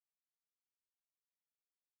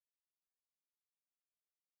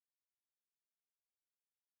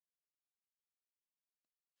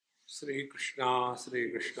श्री कृष्णा श्री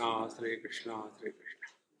कृष्णा श्री कृष्णा श्री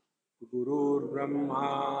कृष्णा। गुरुर्ब्रह्मा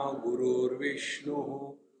गुरुर्विष्णु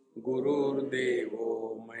गुरुर्देवो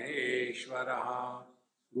महेश्वरः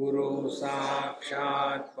गुरु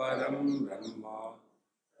साक्षात् परं ब्रह्म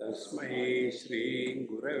तस्मै श्री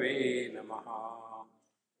गुरवे नमः।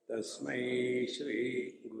 तस्मै श्री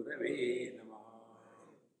गुरवे नमः।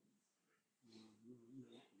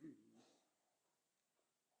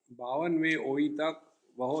 52वें ओई तक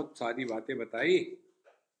बहुत सारी बातें बताई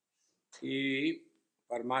कि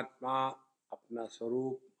परमात्मा अपना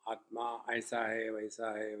स्वरूप आत्मा ऐसा है वैसा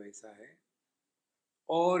है वैसा है,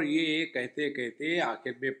 और ये कहते कहते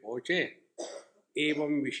आखिर में पहुंचे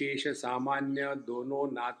एवं विशेष सामान्य दोनों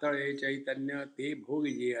नातळे चैतन्य ते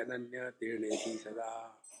भोगिजे अनन्य तेणेति सदा।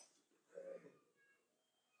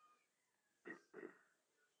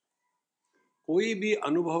 कोई भी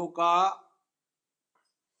अनुभव का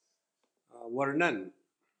वर्णन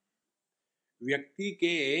व्यक्ति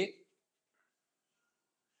के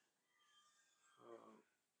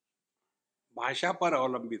भाषा पर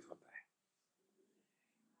अवलंबित होता है,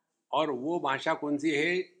 और वो भाषा कौन सी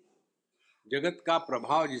है? जगत का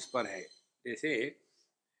प्रभाव जिस पर है। जैसे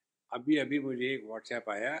अभी अभी मुझे एक व्हाट्सएप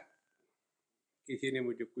आया, किसी ने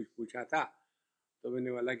मुझे कुछ पूछा था, तो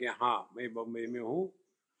मैंने बोला कि हाँ मैं बम्बई में हूँ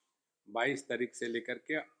 22 तारीख से लेकर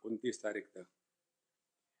के 29 तारीख तक।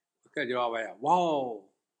 उसका जवाब आया वाह।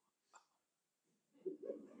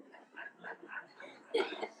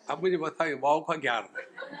 अब मुझे बताइए वाह का क्या अर्थ है?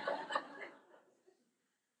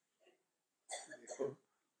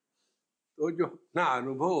 तो जो अपना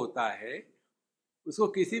अनुभव होता है उसको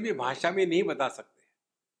किसी भी भाषा में नहीं बता सकते,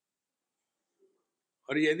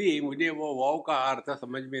 और यदि मुझे वो वाव का अर्थ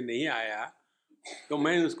समझ में नहीं आया तो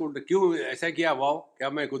मैं उसको क्यों ऐसा किया वाव? क्या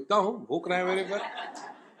मैं कुत्ता हूं भूख रहा है मेरे पर?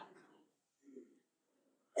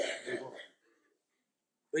 देखो,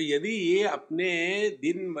 तो यदि ये अपने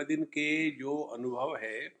दिन ब दिन के जो अनुभव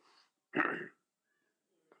है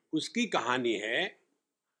उसकी कहानी है,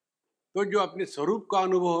 तो जो अपने स्वरूप का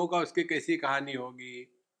अनुभव होगा उसकी कैसी कहानी होगी?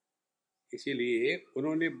 इसीलिए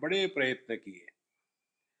उन्होंने बड़े प्रयत्न किए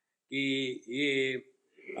कि ये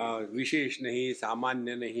विशेष नहीं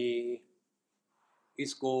सामान्य नहीं,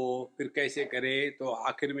 इसको फिर कैसे करे? तो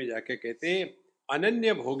आखिर में जाके कहते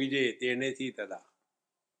अनन्य भोगिजे तेनेसी तदा।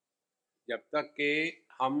 जब तक के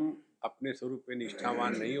हम अपने स्वरूप में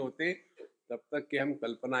निष्ठावान नहीं होते तब तक के हम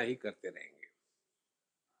कल्पना ही करते रहेंगे।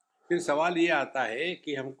 फिर सवाल ये आता है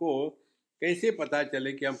कि हमको कैसे पता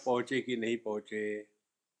चले कि हम पहुंचे कि नहीं पहुंचे?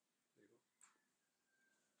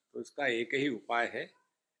 तो उसका एक ही उपाय है,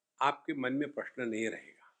 आपके मन में प्रश्न नहीं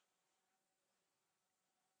रहेगा।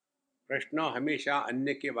 प्रश्न हमेशा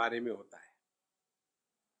अन्य के बारे में होता है।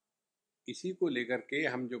 इसी को लेकर के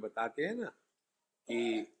हम जो बताते हैं ना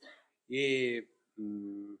कि ये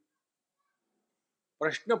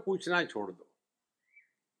प्रश्न पूछना छोड़ दो।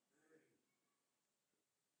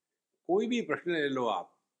 कोई भी प्रश्न ले लो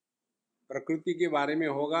आप, प्रकृति के बारे में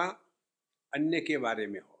होगा, अन्य के बारे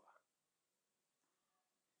में होगा,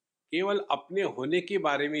 केवल अपने होने के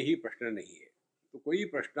बारे में ही प्रश्न नहीं है। तो कोई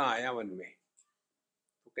प्रश्न आया मन में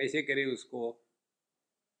तो कैसे करें उसको?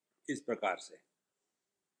 इस प्रकार से,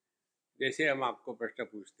 जैसे हम आपको प्रश्न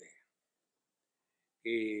पूछते हैं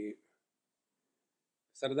कि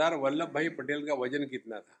सरदार वल्लभ भाई पटेल का वजन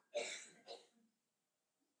कितना था?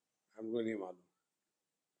 हमको नहीं मालूम।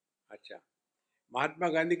 अच्छा, महात्मा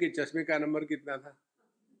गांधी के चश्मे का नंबर कितना था?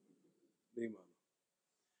 नहीं मालूम।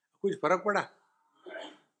 कुछ फर्क पड़ा?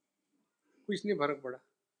 कुछ नहीं फर्क पड़ा।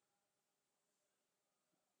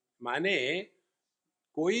 माने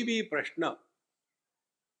कोई भी प्रश्न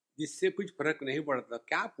जिससे कुछ फर्क नहीं पड़ता,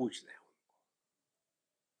 क्या पूछना है उनको?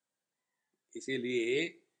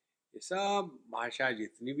 इसीलिए ये सब भाषा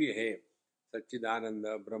जितनी भी है, सच्चिदानंद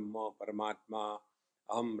ब्रह्म परमात्मा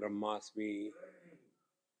अहम ब्रह्मास्मि,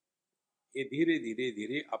 ये धीरे धीरे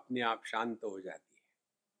धीरे अपने आप शांत हो जाती है।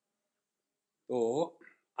 तो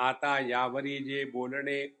आता यावरी जे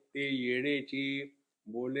बोलणे ते येणेची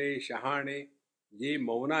बोले शहाणे जे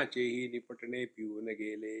मौनाचे ही निपटणे पिऊन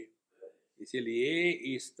गेले। इसीलिए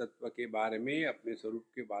इस तत्व के बारे में, अपने स्वरूप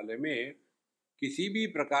के बारे में किसी भी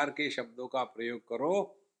प्रकार के शब्दों का प्रयोग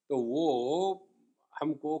करो तो वो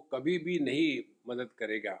हमको कभी भी नहीं मदद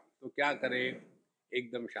करेगा। तो क्या करें?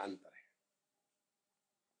 एकदम शांत रहे।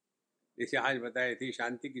 जैसे आज बताए थे,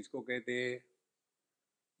 शांति किसको कहते हैं?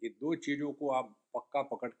 ये दो चीजों को आप पक्का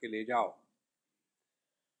पकड़ के ले जाओ।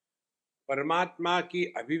 परमात्मा की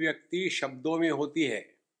अभिव्यक्ति शब्दों में होती है,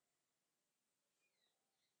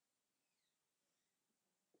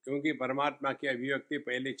 क्योंकि परमात्मा की अभिव्यक्ति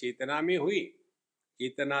पहले चेतना में हुई,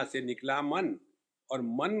 चेतना से निकला मन, और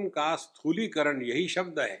मन का स्थूलीकरण यही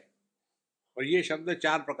शब्द है। और ये शब्द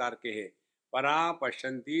 4 प्रकार के हैं, परा,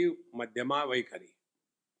 पश्यन्ति, मध्यमा, वैखरी।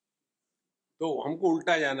 तो हमको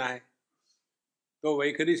उल्टा जाना है, तो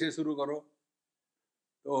वैखरी से शुरू करो।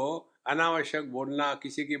 तो अनावश्यक बोलना,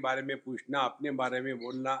 किसी के बारे में पूछना, अपने बारे में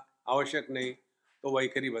बोलना आवश्यक नहीं, तो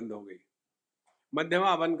वैखरी बंद हो गई।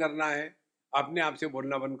 मध्यमा बंद करना है, अपने आप से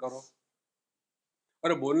बोलना बंद करो,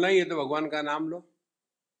 और बोलना ही है तो भगवान का नाम लो।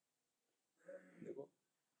 देखो,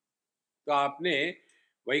 तो आपने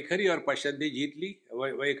वैखरी और पश्यन्ति जीत ली,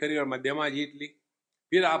 वैखरी और मध्यमा जीत ली।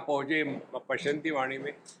 फिर आप पहुंचे पश्यन्ति वाणी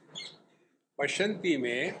में। पश्यन्ति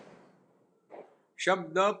में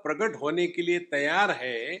शब्द प्रकट होने के लिए तैयार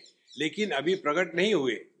है, लेकिन अभी प्रकट नहीं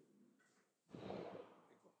हुए।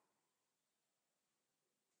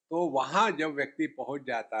 तो वहां जब व्यक्ति पहुंच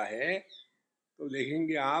जाता है तो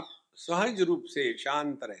देखेंगे आप, सहज रूप से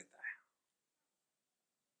शांत रहता है,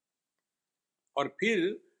 और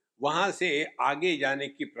फिर वहां से आगे जाने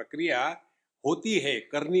की प्रक्रिया होती है,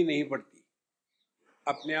 करनी नहीं पड़ती,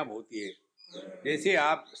 अपने आप होती है। जैसे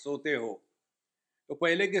आप सोते हो तो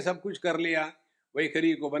पहले के सब कुछ कर लिया,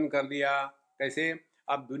 वैखरी को बंद कर दिया, कैसे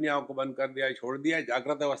आप दुनिया को बंद कर दिया, छोड़ दिया,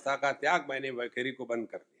 जागृत अवस्था का त्याग, मैंने वैखरी को बंद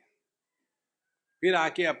कर दिया। फिर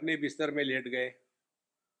आके अपने बिस्तर में लेट गए,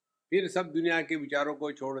 फिर सब दुनिया के विचारों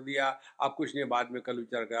को छोड़ दिया, आप कुछ नहीं, बाद में कल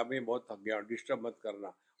विचार कर, मैं बहुत थक गया, डिस्टर्ब मत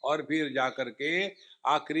करना। और फिर जा करके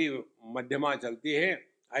आखिरी मध्यमा चलती है,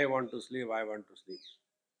 I want to sleep, I want to sleep.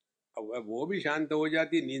 अब वो भी शांत हो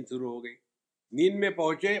जाती, नींद शुरू हो गई। नींद में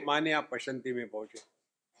पहुंचे माने आप पश्यन्ति में पहुंचे।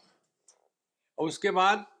 और उसके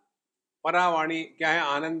बाद परावाणी क्या है?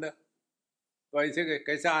 आनंद। तो ऐसे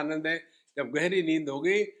कैसा आनंद है? जब गहरी नींद हो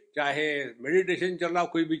गई, चाहे मेडिटेशन चल रहा हो,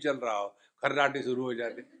 कोई भी चल रहा हो, खर्राटे शुरू हो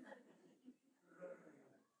जाते।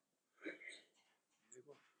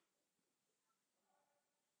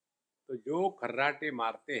 तो जो खर्राटे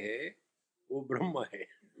मारते हैं वो ब्रह्म है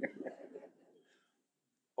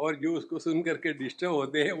और जो उसको सुन करके डिस्टर्ब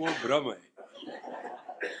होते हैं वो भ्रम है।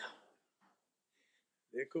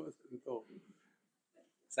 देखो, तो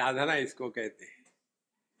साधना इसको कहते हैं।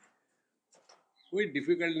 कोई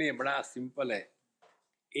डिफिकल्ट नहीं है, बड़ा सिंपल है।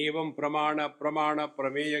 एवं प्रमाण प्रमाण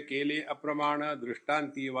प्रमेय केले अप्रमाण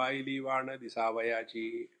दृष्टांति वाइली वाण दिशावयाची।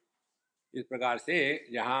 इस प्रकार से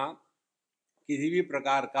जहाँ किसी भी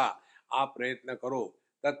प्रकार का आप प्रयत्न करो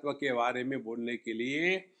तत्व के बारे में बोलने के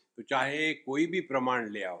लिए, तो चाहे कोई भी प्रमाण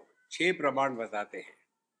ले आओ, 6 प्रमाण बताते हैं,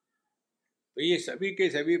 तो ये सभी के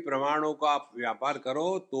सभी प्रमाणों का आप व्यापार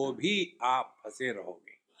करो तो भी आप फंसे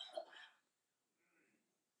रहोगे।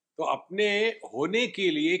 तो अपने होने के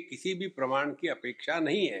लिए किसी भी प्रमाण की अपेक्षा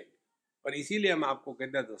नहीं है, और इसीलिए हम आपको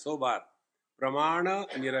कहते हैं 10 बार, प्रमाण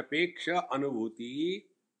निरपेक्ष अनुभूति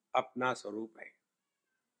अपना स्वरूप है।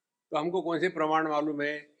 तो हमको कौन से प्रमाण मालूम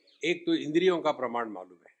है? एक तो इंद्रियों का प्रमाण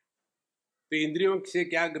मालूम है। तो इंद्रियों से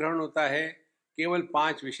क्या ग्रहण होता है? केवल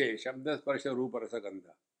 5 विषय, शब्द स्पर्श रूप रस गंध।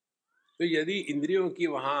 तो यदि इंद्रियों की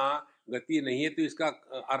वहाँ गति नहीं है तो इसका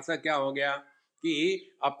अर्थ क्या हो गया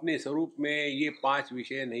कि अपने स्वरूप में ये 5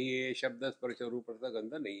 विषय नहीं है, शब्द स्पर्श रूप रस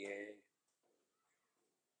गंध नहीं है।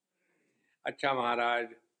 अच्छा महाराज,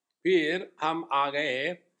 फिर हम आ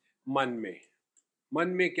गए मन में। मन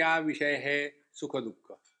में क्या विषय है? सुख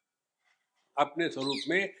दुख। अपने स्वरूप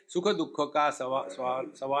में सुख दुख का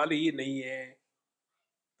सवाल ही नहीं है,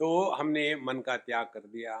 तो हमने मन का त्याग कर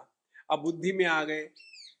दिया। अब बुद्धि में आ गए,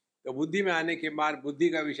 तो बुद्धि में आने के बाद बुद्धि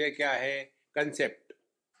का विषय क्या है? Concept,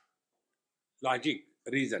 logic,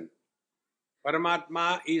 reason.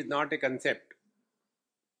 परमात्मा इज नॉट ए कंसेप्ट।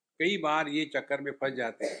 कई बार ये चक्कर में फंस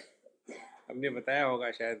जाते हैं। हमने बताया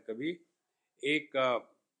होगा शायद कभी, एक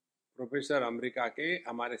प्रोफेसर अमेरिका के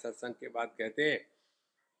हमारे सत्संग के बाद कहते हैं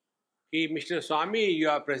कि mister Swami, you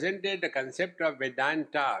are presented the concept of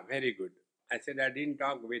Vedanta very good. I said, I didn't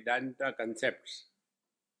talk Vedanta concepts.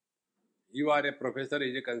 You are a professor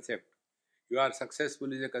is a concept. You are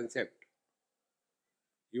successful is a concept.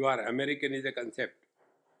 You are American is a concept.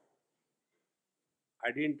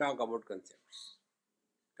 I didn't talk about concepts.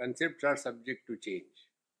 Concepts are subject to change.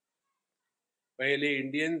 पहले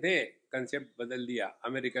Indian थे, concept बदल दिया,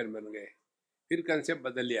 American बन गए, फिर concept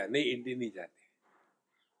बदल लिया, नहीं इंडियन ही जाते।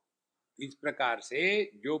 इस प्रकार से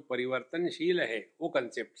जो परिवर्तनशील है वो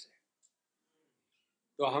कंसेप्ट है।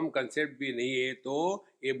 तो हम कंसेप्ट भी नहीं है, तो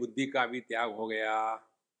ये बुद्धि का भी त्याग हो गया।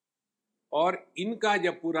 और इनका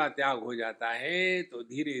जब पूरा त्याग हो जाता है तो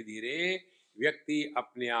धीरे धीरे व्यक्ति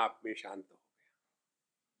अपने आप में शांत हो गया।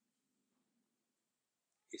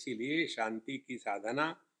 इसीलिए शांति की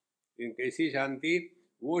साधना, कैसी शांति?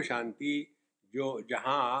 वो शांति जो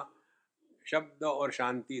जहाँ शब्द और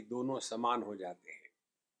शांति दोनों समान हो जाते हैं।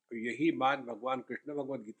 तो यही बात भगवान कृष्ण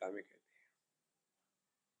भगवद गीता में कहते हैं।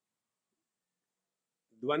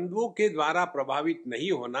 द्वंद्वों के द्वारा प्रभावित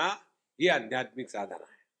नहीं होना, ये आध्यात्मिक साधना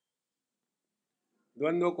है।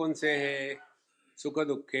 द्वंद्व कौन से है? सुख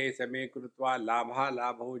दुखे समे कृत्वा लाभा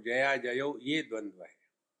लाभो जया जयो, ये द्वंद्व है।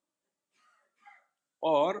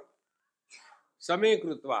 और समय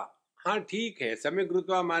कृत्वा, हाँ ठीक है, समय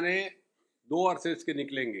कृत्वा माने दो अर्थ से इसके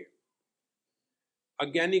निकलेंगे।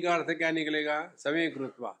 अज्ञानी का अर्थ क्या निकलेगा? समय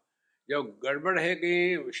कृत्वा, जब गड़बड़ है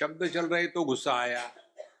कि शब्द चल रहे तो गुस्सा आया,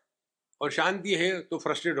 और शांति है तो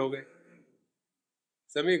फ्रस्ट्रेट हो गए।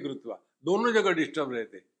 समय कृत्वा, दोनों जगह डिस्टर्ब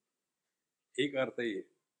रहते, एक अर्थ ही है।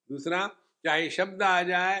 दूसरा, चाहे शब्द आ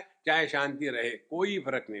जाए चाहे शांति रहे, कोई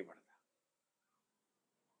फर्क नहीं पड़ता।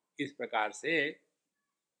 इस प्रकार से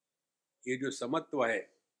ये जो समत्व है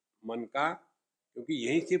मन का, क्योंकि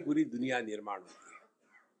यहीं से पूरी दुनिया निर्माण होती है।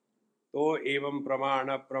 तो एवं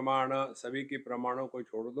प्रमाण प्रमाण, सभी के प्रमाणों को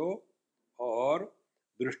छोड़ दो और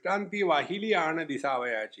दृष्टांति वाहिली आण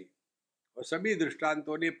दिशावयाची, और सभी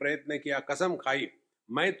दृष्टांतों ने प्रयत्न किया, कसम खाई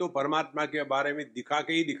मैं तो परमात्मा के बारे में दिखा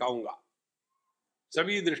के ही दिखाऊंगा।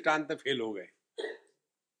 सभी दृष्टांत फेल हो गए।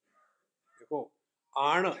 देखो,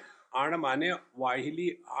 आण, आण माने वाहिली,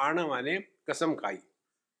 आण माने कसम खाई।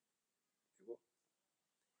 देखो,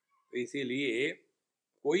 तो इसीलिए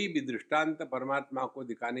कोई भी दृष्टांत परमात्मा को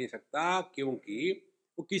दिखा नहीं सकता, क्योंकि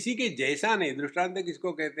वो किसी के जैसा नहीं। दृष्टांत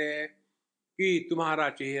किसको कहते हैं? कि तुम्हारा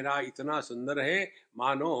चेहरा इतना सुंदर है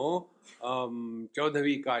मानो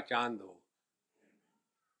 14वीं का चांद हो,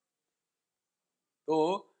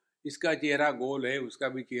 तो इसका चेहरा गोल है, उसका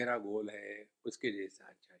भी चेहरा गोल है, उसके जैसा।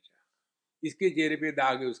 अच्छा अच्छा, इसके चेहरे पे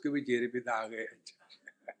दाग है, उसके भी चेहरे पे दाग है। अच्छा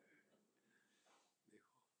अच्छा,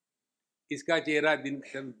 इसका चेहरा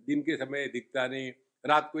दिन के समय दिखता नहीं,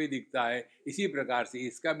 रात को ही दिखता है। इसी प्रकार से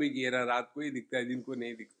इसका भी चेहरा रात को ही दिखता है, दिन को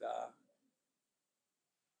नहीं दिखता।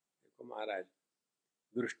 देखो महाराज,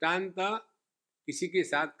 दृष्टांत किसी के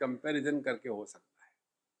साथ कंपैरिजन करके हो सकता है,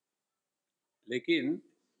 लेकिन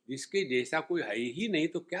जिसके जैसा कोई है ही नहीं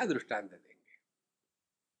तो क्या दृष्टांत देंगे?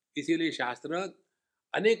 इसीलिए शास्त्र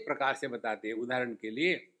अनेक प्रकार से बताते हैं। उदाहरण के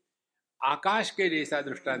लिए, आकाश के जैसा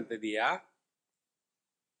दृष्टांत दिया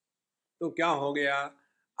तो क्या हो गया?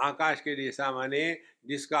 आकाश के जैसा माने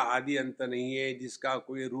जिसका आदि अंत नहीं है, जिसका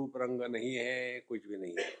कोई रूप रंग नहीं है, कुछ भी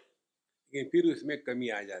नहीं है। लेकिन फिर उसमें कमी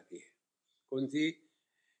आ जाती है। कौन सी?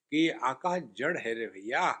 कि आकाश जड़ है रे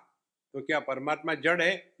भैया, तो क्या परमात्मा जड़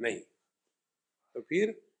है? नहीं। तो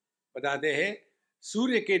फिर बताते हैं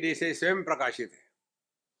सूर्य के जैसे स्वयं प्रकाशित है,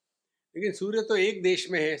 लेकिन सूर्य तो एक देश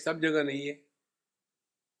में है, सब जगह नहीं है।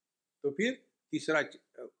 तो फिर तीसरा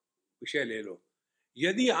विषय ले लो,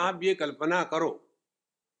 यदि आप ये कल्पना करो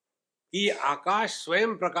कि आकाश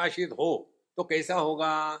स्वयं प्रकाशित हो तो कैसा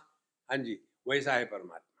होगा? हाँ जी, वैसा है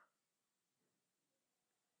परमात्मा।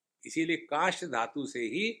 इसीलिए काश धातु से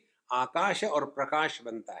ही आकाश और प्रकाश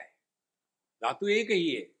बनता है। धातु एक ही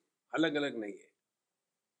है, अलग अलग नहीं है।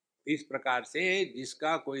 इस प्रकार से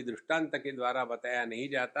जिसका कोई दृष्टांत के द्वारा बताया नहीं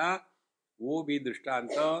जाता, वो भी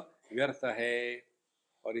दृष्टांत व्यर्थ है।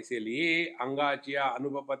 और इसीलिए अंगाचिया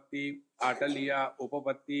अनुपपत्ति, आटलिया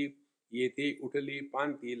उपपत्ति, ये थी उठली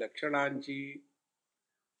पांति लक्षणांची।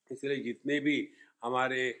 इसलिए जितने भी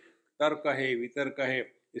हमारे तर्क है, वितर्क है,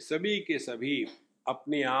 ये सभी के सभी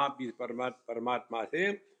अपने आप इस परमात्मा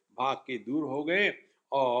से भाग के दूर हो गए,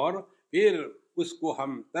 और फिर उसको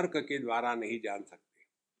हम तर्क के द्वारा नहीं जान सकते।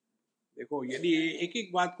 देखो, यदि एक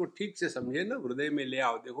एक बात को ठीक से समझे ना, हृदय में ले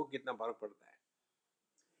आओ, देखो कितना फर्क पड़ता है।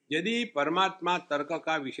 यदि परमात्मा तर्क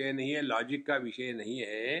का विषय नहीं है, लॉजिक का विषय नहीं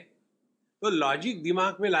है, तो लॉजिक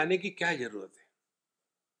दिमाग में लाने की क्या जरूरत है?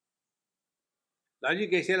 लॉजिक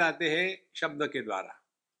कैसे लाते हैं? शब्द के द्वारा।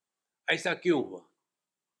 ऐसा क्यों हुआ,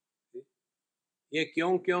 ये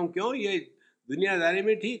क्यों क्यों क्यों, ये दुनियादारी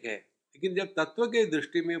में ठीक है, लेकिन जब तत्व के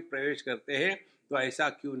दृष्टि में प्रवेश करते हैं तो ऐसा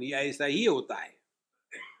क्यों नहीं, ऐसा ही होता है।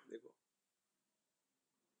 देखो,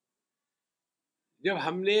 जब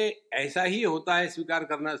हमने ऐसा ही होता है स्वीकार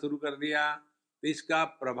करना शुरू कर दिया, तो इसका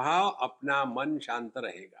प्रभाव अपना मन शांत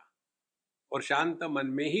रहेगा, और शांत मन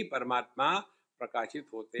में ही परमात्मा प्रकाशित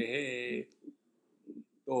होते हैं।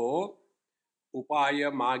 तो उपाय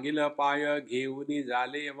मागिल पाय घेऊनी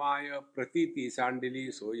जाले वाय, प्रतीति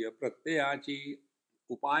सांडिली सोय प्रत्ययाची।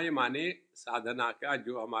 उपाय माने साधना का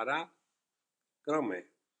जो हमारा क्रम है,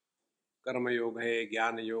 कर्म योग है,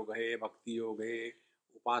 ज्ञान योग है, भक्ति योग है,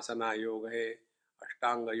 उपासना योग है,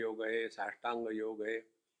 अष्टांग योग है, साष्टांग योग है,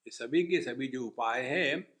 ये सभी के सभी जो उपाय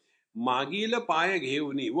है, मागिल पाय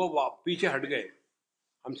घेऊनी, वो पीछे हट गए,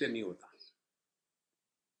 हमसे नहीं होता।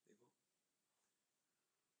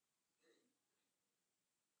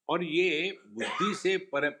 और ये बुद्धि से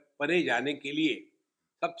परे जाने के लिए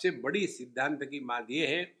सबसे बड़ी सिद्धांत की बात यह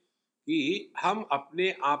है कि हम अपने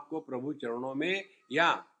आप को प्रभु चरणों में,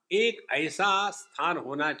 या एक ऐसा स्थान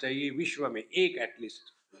होना चाहिए विश्व में, एक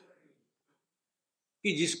एटलीस्ट,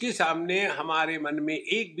 कि जिसके सामने हमारे मन में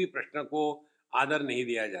एक भी प्रश्न को आदर नहीं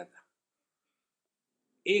दिया जाता।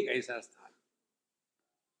 एक ऐसा स्थान,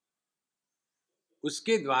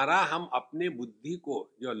 उसके द्वारा हम अपने बुद्धि को,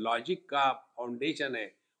 जो लॉजिक का फाउंडेशन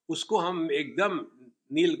है, उसको हम एकदम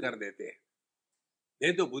नील कर देते हैं।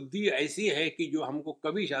 नहीं तो बुद्धि ऐसी है कि जो हमको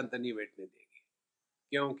कभी शांत नहीं बैठने देगी।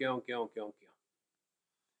 क्यों क्यों क्यों क्यों क्यों?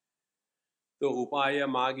 तो उपाय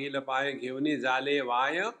मागिल पाए घेवनी जाले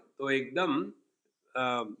वाय, तो एकदम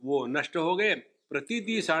वो नष्ट हो गए।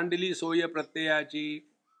 प्रतीति सांडिली सोय प्रत्ययाची।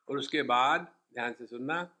 और उसके बाद ध्यान से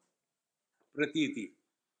सुनना, प्रतीति,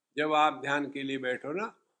 जब आप ध्यान के लिए बैठो ना,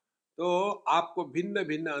 तो आपको भिन्न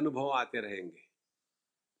भिन्न अनुभव आते रहेंगे।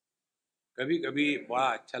 कभी कभी बड़ा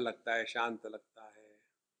अच्छा लगता है, शांत लगता है,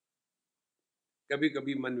 कभी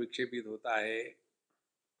कभी मन विक्षेपित होता है,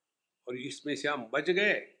 और इसमें से हम बच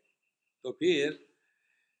गए तो फिर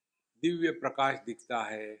दिव्य प्रकाश दिखता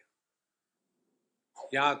है,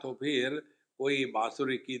 या तो फिर कोई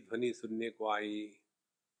बांसुरी की ध्वनि सुनने को आई,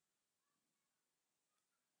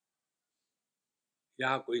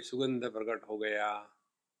 या कोई सुगंध प्रकट हो गया।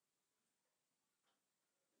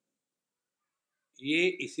 ये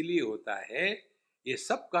इसलिए होता है, ये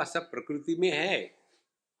सब का सब प्रकृति में है,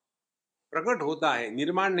 प्रकट होता है,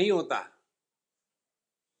 निर्माण नहीं होता।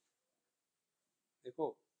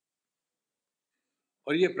 देखो,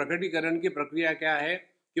 और ये प्रकटीकरण की प्रक्रिया क्या है?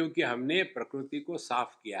 क्योंकि हमने प्रकृति को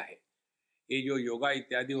साफ किया है। ये जो योगा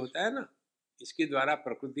इत्यादि होता है ना, इसके द्वारा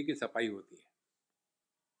प्रकृति की सफाई होती है।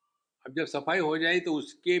 अब जब सफाई हो जाए तो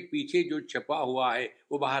उसके पीछे जो छपा हुआ है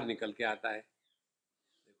वो बाहर निकल के आता है।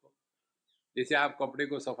 देखो, जैसे आप कपड़े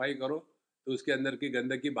को सफाई करो तो उसके अंदर की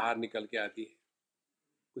गंदगी बाहर निकल के आती है,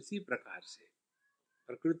 उसी प्रकार से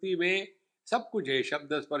प्रकृति में सब कुछ है,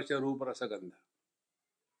 शब्द स्पर्श रूप रस गंध।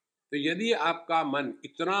 तो यदि आपका मन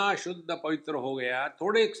इतना शुद्ध पवित्र हो गया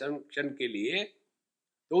थोड़े क्षण के लिए,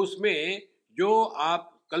 तो उसमें जो आप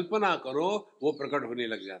कल्पना करो वो प्रकट होने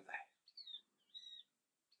लग जाता है।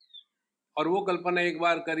 और वो कल्पना एक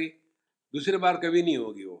बार करी, दूसरी बार कभी नहीं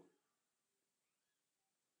होगी वो,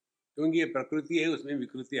 क्योंकि ये प्रकृति है, उसमें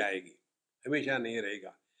विकृति आएगी, हमेशा नहीं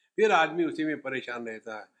रहेगा। फिर आदमी उसी में परेशान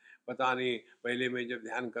रहता है। पता नहीं, पहले मैं जब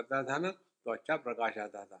ध्यान करता था ना तो अच्छा प्रकाश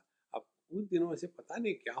आता था, अब उन दिनों से पता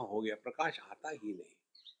नहीं क्या हो गया, प्रकाश आता ही नहीं।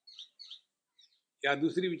 या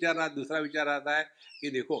दूसरा विचार आता है कि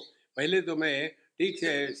देखो, पहले तो मैं ठीक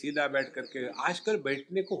से सीधा बैठ करके, आजकल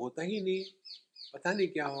बैठने को होता ही नहीं, पता नहीं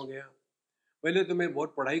क्या हो गया। पहले तो मैं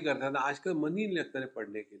बहुत पढ़ाई करता था, आजकल मन ही नहीं लगता है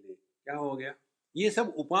पढ़ने के लिए, क्या हो गया? ये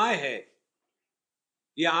सब उपाय है,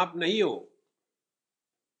 ये आप नहीं हो।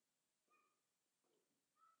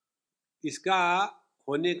 इसका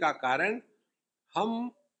होने का कारण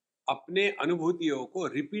हम अपने अनुभूतियों को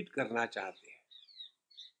रिपीट करना चाहते हैं।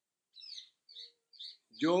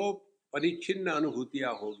 जो परिच्छिन्न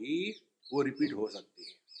अनुभूतियां होगी वो रिपीट हो सकती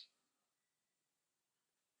है,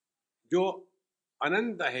 जो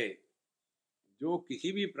अनंत है, जो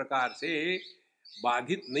किसी भी प्रकार से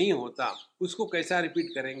बाधित नहीं होता, उसको कैसा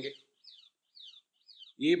रिपीट करेंगे?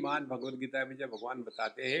 ये बात भगवद गीता में जब भगवान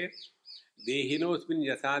बताते हैं, देहिनोस्मिन्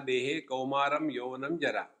यथा देहे कौमारम यौवनम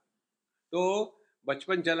जरा, तो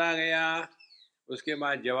बचपन चला गया, उसके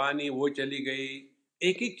बाद जवानी वो चली गई,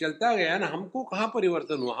 एक एक चलता गया ना, हमको कहाँ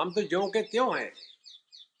परिवर्तन हुआ? हम तो ज्यों के त्यों हैं।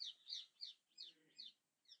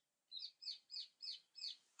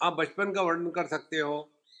 आप बचपन का वर्णन कर सकते हो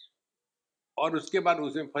और उसके बाद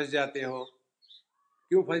उसमें फंस जाते हो।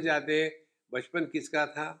 क्यों फंस जाते? बचपन किसका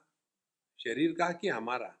था? शरीर का कि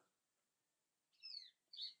हमारा?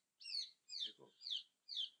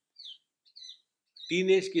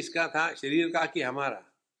 टीनेज किसका था? शरीर का कि हमारा?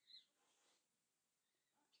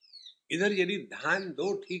 इधर यदि ध्यान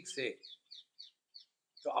दो ठीक से,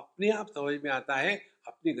 तो अपने आप समझ में आता है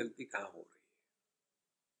अपनी गलती कहाँ हो रही है।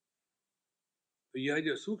 तो यह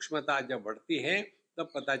जो सूक्ष्मता जब बढ़ती है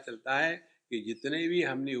तब पता चलता है कि जितने भी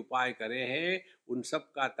हमने उपाय करे हैं उन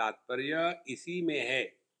सब का तात्पर्य इसी में है।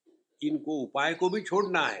 इनको उपाय को भी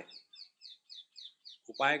छोड़ना है।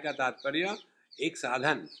 उपाय का तात्पर्य एक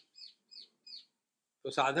साधन, तो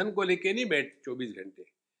साधन को लेके नहीं बैठ 24 घंटे।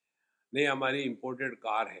 नहीं, हमारी इंपोर्टेड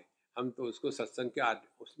कार है, हम तो उसको सत्संग के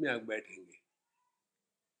उसमें बैठेंगे।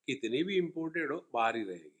 कितनी भी इंपोर्टेड हो, बाहर ही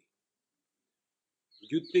रहेगी।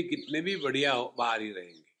 जूते कितने भी बढ़िया हो, बाहर ही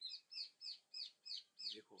रहेंगे।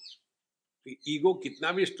 देखो, तो ईगो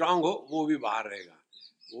कितना भी स्ट्रांग हो, वो भी बाहर रहेगा,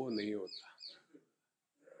 वो नहीं होता।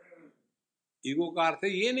 ईगो का अर्थ है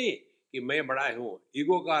ये नहीं कि मैं बड़ा हूं,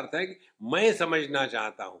 ईगो का अर्थ है कि मैं समझना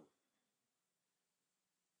चाहता हूं,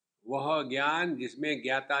 वह ज्ञान जिसमें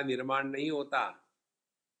ज्ञाता निर्माण नहीं होता।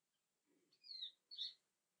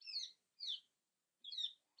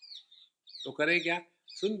 तो करे क्या?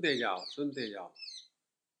 सुनते जाओ, सुनते जाओ,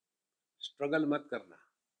 स्ट्रगल मत करना।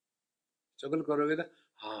 स्ट्रगल करोगे तो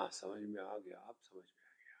हाँ समझ में आ गया, अब समझ में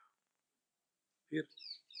आ गया। फिर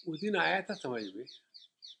उस दिन आया था समझ में,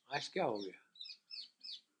 आज क्या हो गया?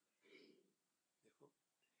 देखो,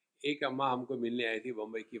 एक अम्मा हमको मिलने आई थी,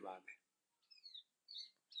 बम्बई की बात है।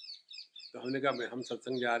 तो हमने कहा हम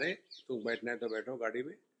सत्संग जा रहे, तुम बैठना है तो बैठो गाड़ी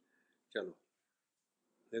में, चलो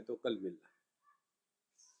नहीं तो कल मिलना।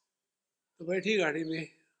 तो बैठी गाड़ी में,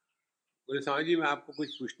 बोले स्वामी जी मैं आपको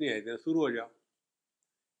कुछ पूछनी है, तो शुरू हो जाओ।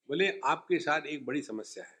 बोले आपके साथ एक बड़ी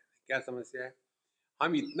समस्या है। क्या समस्या है?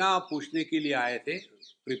 हम इतना पूछने के लिए आए थे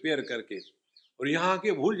प्रिपेयर करके, और यहाँ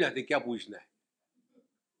आके भूल जाते क्या पूछना है।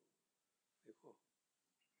 देखो,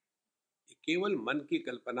 ये केवल मन की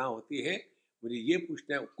कल्पना होती है, मुझे ये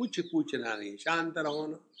पूछना है, कुछ पूछना नहीं, शांत रहो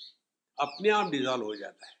ना, अपने आप डिजॉल्व हो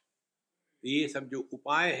जाता है। ये सब जो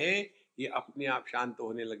उपाय है ये अपने आप शांत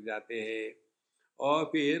होने लग जाते हैं। और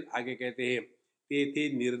फिर आगे कहते हैं, तेथे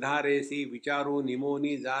निर्धारेसी विचारो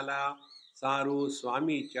निमोनी जाला सारू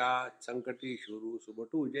स्वामी चा संकटी शुरू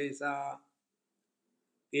सुबटू जैसा।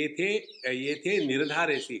 ये थे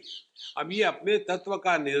निर्धारेसी। अब ये अपने तत्व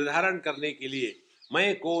का निर्धारण करने के लिए,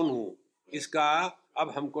 मैं कौन हूँ, इसका अब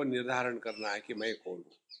हमको निर्धारण करना है कि मैं कौन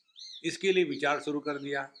हूँ। इसके लिए विचार शुरू कर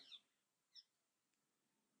दिया।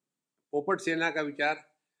 पोपट सेना का विचार,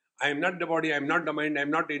 I am not the body, I am not the mind, I am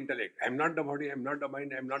not the intellect, I am not the body, I am not the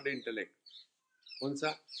mind, I am not the intellect. कौन सा?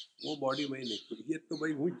 वो बॉडी मैं नहीं, ये तो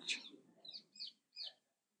भाई मुझ।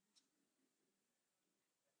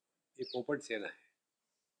 ये पोपट सेना है।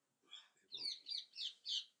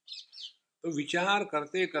 तो विचार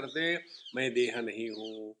करते करते मैं देह नहीं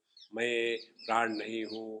हूँ, मैं प्राण नहीं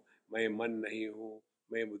हूँ, मैं मन नहीं हूँ,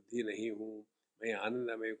 मैं बुद्धि नहीं हूँ, मैं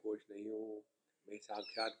आनंदमय कोश नहीं हूँ, मैं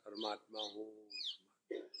साक्षात परमात्मा हूँ।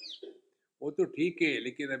 वो तो ठीक है,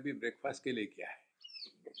 लेकिन अभी ब्रेकफास्ट के लिए क्या है?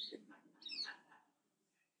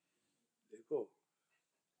 देखो,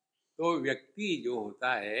 तो व्यक्ति जो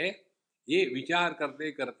होता है ये विचार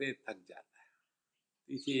करते करते थक जाता है।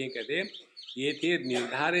 इसीलिए कहते हैं ये थे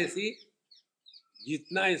निर्धारेसी।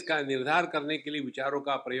 जितना इसका निर्धार करने के लिए विचारों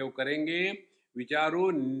का प्रयोग करेंगे,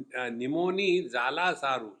 विचारों निमोनी जाला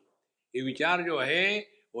सारू, ये विचार जो है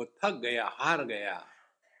वो थक गया, हार गया।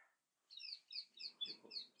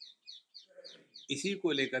 इसी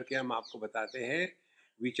को लेकर के हम आपको बताते हैं,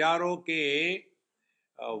 विचारों के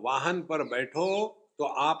वाहन पर बैठो तो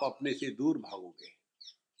आप अपने से दूर भागोगे।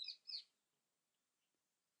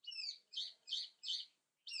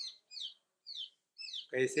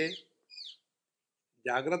 कैसे?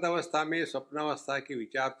 जागृत अवस्था में स्वप्नावस्था के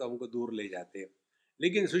विचार तो हमको दूर ले जाते हैं,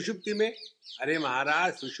 लेकिन सुषुप्ति में, अरे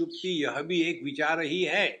महाराज सुषुप्ति यह भी एक विचार ही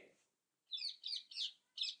है।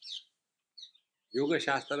 योग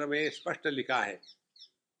शास्त्र में स्पष्ट लिखा है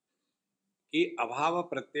कि अभाव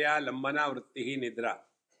प्रत्यालंबना वृत्ति ही निद्रा।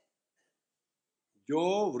 जो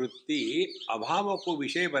वृत्ति अभाव को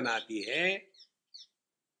विषय बनाती है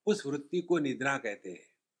उस वृत्ति को निद्रा कहते हैं।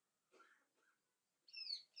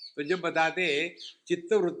 तो जब बताते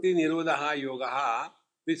चित्त वृत्ति निरोधः योगः,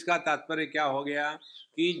 तो इसका तात्पर्य क्या हो गया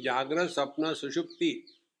कि जागृत स्वप्न सुषुप्ति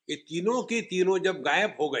ये तीनों के तीनों जब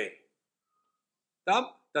गायब हो गए,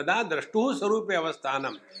 तब तदा द्रष्टुः स्वरूप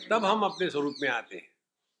अवस्थानम, तब हम अपने स्वरूप में आते हैं।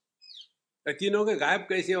 तो तीनों के गायब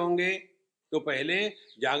कैसे होंगे? तो पहले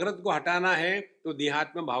जागृत को हटाना है तो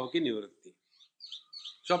देहात्म भाव की निवृत्ति,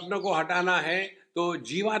 स्वप्न को हटाना है तो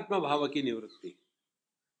जीवात्म भाव की निवृत्ति,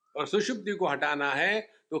 और सुषुप्ति को हटाना है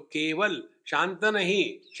तो केवल शांत नहीं,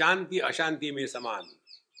 शांति अशांति में समान।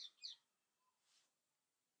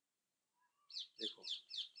 देखो,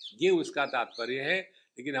 ये उसका तात्पर्य है।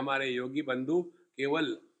 लेकिन हमारे योगी बंधु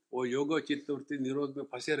केवल वो योग चित्तवृत्ति निरोध में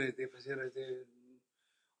फंसे रहते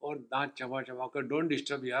और दांत चबा चबा कर, डोंट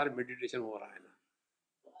डिस्टर्ब यार, मेडिटेशन हो रहा है ना।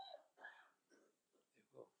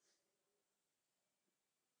 देखो,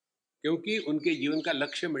 क्योंकि उनके जीवन का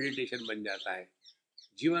लक्ष्य मेडिटेशन बन जाता है।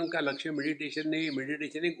 जीवन का लक्ष्य मेडिटेशन नहीं,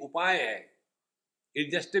 मेडिटेशन एक उपाय है,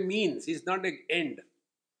 it just a means, is not A and.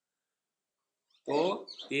 तो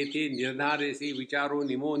तेथे निर्धारेसी विचारो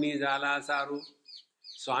निमोनी जाला सारू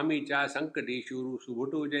स्वामी चा संकटी शूरु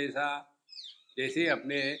सुभुटु जैसा। जैसे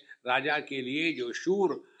अपने राजा के लिए जो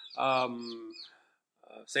शूर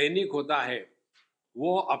सैनिक होता है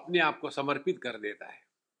वो अपने आप को समर्पित कर देता है,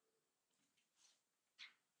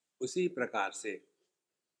 उसी प्रकार से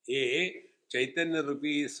ये चैतन्य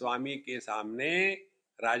रूपी स्वामी के सामने,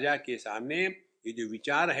 राजा के सामने ये जो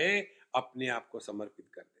विचार है अपने आप को समर्पित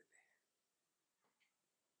कर देते हैं।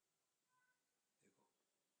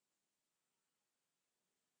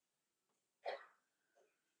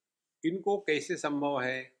 इनको कैसे संभव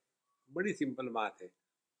है? बड़ी सिंपल बात है।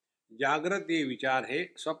 जागृत ये विचार है,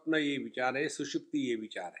 स्वप्न ये विचार है, सुषुप्ति ये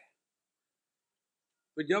विचार है।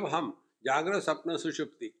 तो जब हम जागृत, स्वप्न,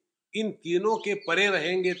 सुषुप्ति इन तीनों के परे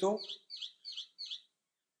रहेंगे तो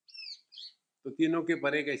तीनों के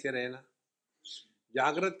परे कैसे रहना?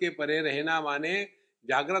 जागृत के परे रहना माने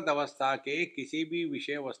जागृत अवस्था के किसी भी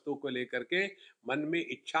विषय वस्तु को लेकर के मन में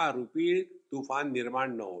इच्छा रूपी तूफान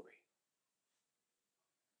निर्माण न होवे।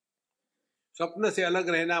 स्वप्न से अलग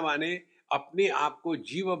रहना माने अपने आप को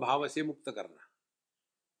जीव भाव से मुक्त करना।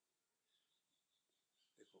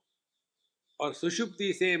 और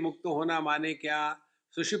सुषुप्ति से मुक्त होना माने क्या?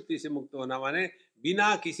 सुषुप्ति से मुक्त होना माने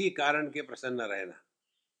बिना किसी कारण के प्रसन्न रहना।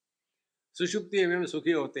 सुषुप्ति में हम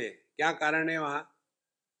सुखी होते हैं, क्या कारण है?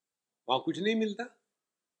 वहां कुछ नहीं मिलता,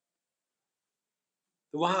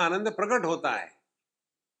 तो वहां आनंद प्रकट होता है,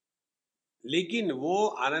 लेकिन वो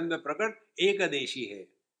आनंद प्रकट एकदेशी है,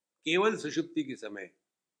 केवल सुषुप्ति के समय।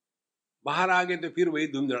 बाहर आ गए तो फिर वही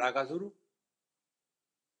धूम धड़ाका शुरू।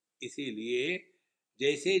 इसीलिए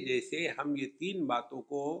जैसे जैसे हम ये तीन बातों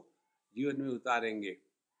को जीवन में उतारेंगे,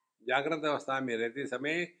 जागृत अवस्था में रहते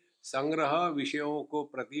समय संग्रह विषयों को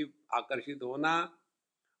प्रति आकर्षित होना,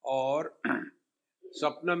 और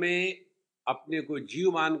स्वप्न में अपने को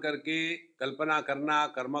जीव मान करके कल्पना करना,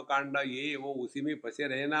 कर्मकांड ये वो उसी में फंसे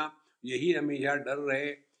रहना, यही हमेशा डर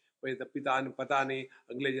रहे पता नहीं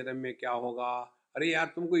अगले जन्म में क्या होगा। अरे यार,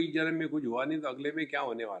 तुमको इस जन्म में कुछ हुआ नहीं तो अगले में क्या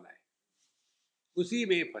होने वाला है, उसी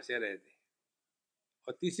में फंसे रहते।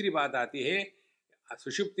 और तीसरी बात आती है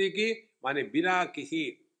सुषुप्ति की, माने बिना किसी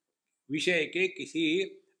विषय के किसी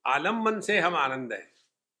आलम्बन से हम आनंद है।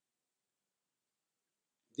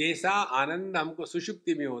 जैसा आनंद हमको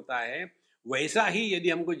सुषुप्ति में होता है, वैसा ही यदि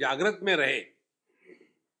हमको जागृत में रहे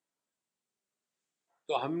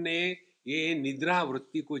तो हमने ये निद्रा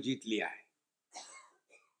वृत्ति को जीत लिया है।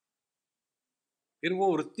 फिर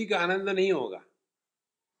वो वृत्ति का आनंद नहीं होगा।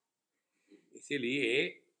 इसीलिए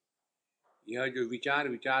यह जो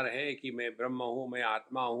विचार है कि मैं ब्रह्म हूँ, मैं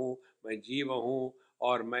आत्मा हूँ, मैं जीव हूँ,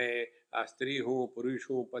 और मैं स्त्री हूँ, पुरुष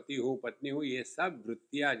हूँ, पति हूँ, पत्नी हूँ, ये सब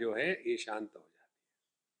वृत्तियाँ जो है ये शांत हो जाती है।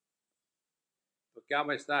 तो क्या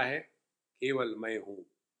बचता है? केवल मैं हूँ।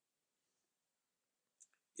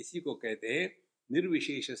 इसी को कहते हैं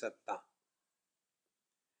निर्विशेष सत्ता।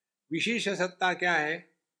 विशेष सत्ता क्या है?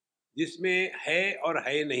 जिसमें है और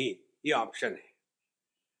है नहीं ये ऑप्शन है,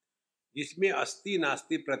 जिसमें अस्ति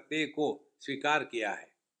नास्ति प्रत्यय को स्वीकार किया है।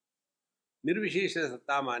 निर्विशेष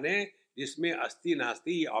सत्ता माने जिसमें अस्ति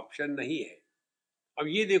नास्ति ये ऑप्शन नहीं है। अब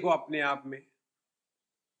ये देखो अपने आप में,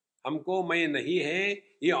 हमको मैं नहीं है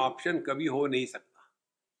ये ऑप्शन कभी हो नहीं सकता,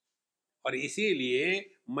 और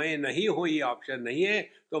इसीलिए मैं नहीं हूं ये ऑप्शन नहीं है,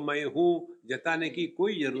 तो मैं हूं जताने की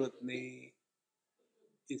कोई जरूरत नहीं।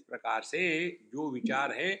 इस प्रकार से जो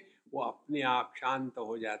विचार है वो अपने आप शांत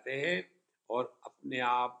हो जाते हैं, और अपने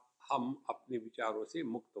आप हम अपने विचारों से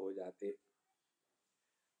मुक्त हो जाते हैं।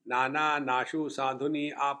 नाना नाशु साधुनी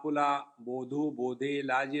आपुला, बोधु बोधे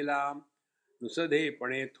लाजिला, नुसधे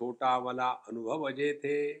पणे थोटा वाला अनुभव अजय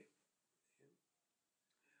थे।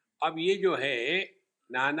 अब ये जो है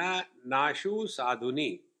नाना नाशु साधुनी,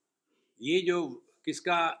 ये जो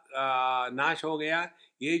किसका नाश हो गया?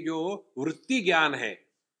 ये जो वृत्ति ज्ञान है,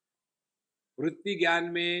 वृत्ति ज्ञान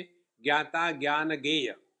में ज्ञाता ज्ञान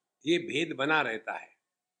ज्ञेय ये भेद बना रहता है।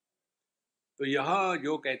 तो यह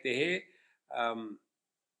जो कहते हैं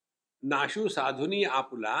नाशु साधुनी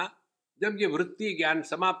आपुला, जब ये वृत्ति ज्ञान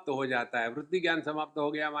समाप्त हो जाता है, वृत्ति ज्ञान समाप्त हो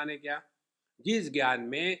गया माने क्या? जिस ज्ञान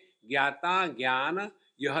में ज्ञाता ज्ञान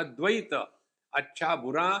यह द्वैत, अच्छा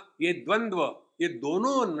बुरा ये द्वंद्व, ये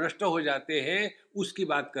दोनों नष्ट हो जाते हैं, उसकी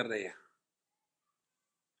बात कर रहे हैं।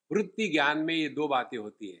 वृत्ति ज्ञान में ये दो बातें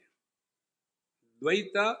होती है,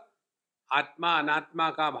 द्वैत आत्मा अनात्मा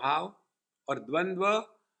का भाव, और द्वंद्व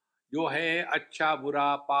जो है अच्छा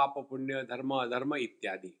बुरा, पाप पुण्य, धर्म अधर्म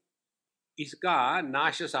इत्यादि। इसका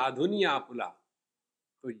नाश साधुनी आपुला।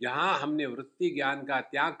 तो जहां हमने वृत्ति ज्ञान का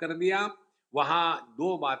त्याग कर दिया, वहां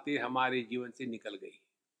दो बातें हमारे जीवन से निकल गई।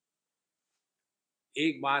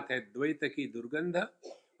 एक बात है द्वैत की दुर्गंध,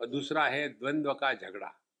 और दूसरा है द्वंद्व का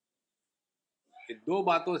झगड़ा। ये दो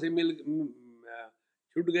बातों से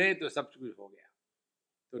छूट गए तो सब कुछ हो गया।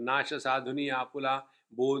 तो नाश साधुनी आपुला,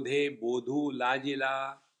 बोधे बोधु लाजिला।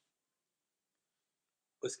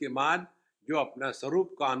 उसके बाद जो अपना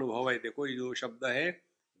स्वरूप का अनुभव है, देखो ये जो शब्द है,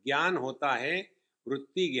 ज्ञान होता है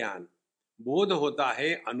वृत्ति ज्ञान, बोध होता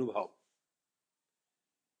है अनुभव,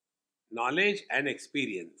 नॉलेज एंड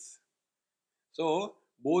एक्सपीरियंस। सो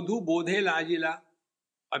बोधु बोधे लाजिला।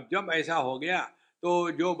 अब जब ऐसा हो गया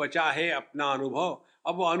तो जो बचा है अपना अनुभव,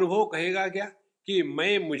 अब वो अनुभव कहेगा क्या? कि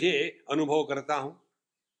मैं मुझे अनुभव करता हूं।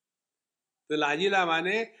 तो लाजिला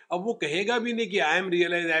माने अब वो कहेगा भी नहीं कि I am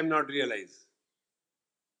realise, I am not realise,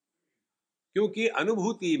 क्योंकि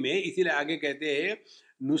अनुभूति में, इसीलिए आगे कहते हैं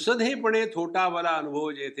नुसधे पड़े थोटा वाला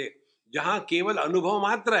अनुभव जे थे, जहां केवल अनुभव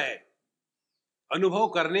मात्र है, अनुभव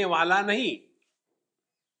करने वाला नहीं।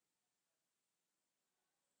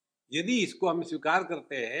 यदि इसको हम स्वीकार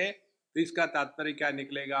करते हैं तो इसका तात्पर्य क्या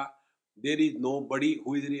निकलेगा? There is no buddy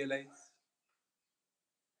who is realise,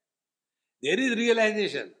 there is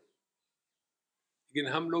realisation. लेकिन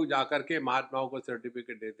हम लोग जाकर के महात्माओं को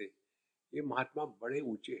सर्टिफिकेट देते, ये महात्मा बड़े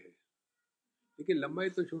ऊंचे हैं, लेकिन लंबाई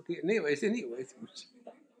तो छोटी है। नहीं, वैसे नहीं, वैसे ऊंचे।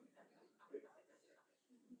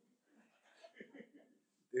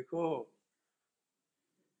 देखो,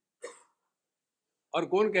 और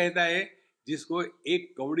कौन कहता है जिसको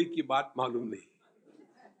एक कौड़ी की बात मालूम नहीं?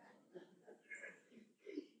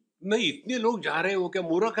 नहीं, इतने लोग जा रहे हैं, वो क्या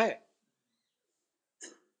मूर्ख है?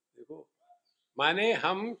 देखो, माने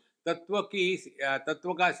हम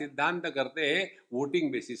तत्व का सिद्धांत करते हैं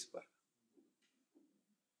वोटिंग बेसिस पर।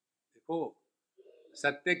 देखो,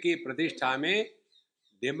 सत्य की प्रतिष्ठा में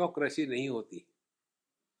डेमोक्रेसी नहीं होती।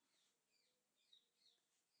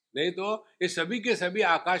 नहीं तो ये सभी के सभी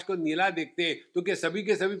आकाश को नीला देखते हैं, तो क्या सभी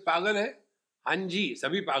के सभी पागल है? हाँ जी,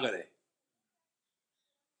 सभी पागल है,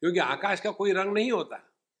 क्योंकि आकाश का कोई रंग नहीं होता,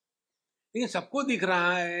 लेकिन सबको दिख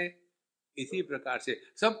रहा है। इसी प्रकार से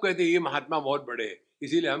सब कहते हैं ये महात्मा बहुत बड़े हैं,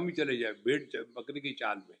 इसीलिए हम भी चले जाए भेड़ बकरी की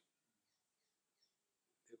चाल में।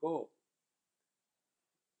 देखो,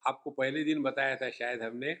 आपको पहले दिन बताया था शायद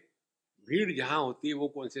हमने, भीड़ जहां होती है वो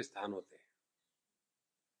कौन से स्थान होते हैं?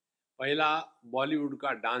 पहला, बॉलीवुड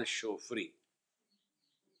का डांस शो फ्री।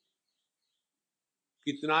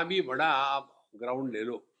 कितना भी बड़ा आप ग्राउंड ले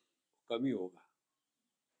लो, कमी होगा,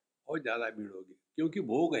 बहुत ज्यादा भीड़ होगी, क्योंकि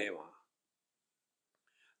भोग है वहां।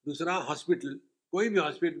 दूसरा, हॉस्पिटल, कोई भी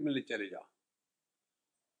हॉस्पिटल में चले जाओ,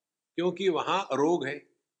 क्योंकि वहां रोग है,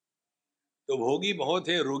 तो भोगी बहुत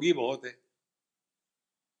है, रोगी बहुत है।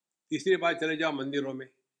 तीसरी बात, चले जाओ मंदिरों में,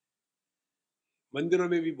 मंदिरों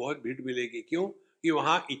में भी बहुत भीड़ मिलेगी। क्यों? कि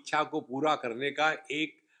वहां इच्छा को पूरा करने का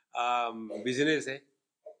एक बिजनेस है।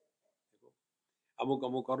 अमुक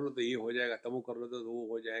अमुक कर लो तो ये हो जाएगा, तमुक कर लो तो वो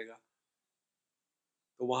हो जाएगा,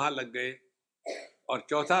 तो वहां लग गए। और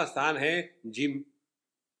चौथा स्थान है जिम।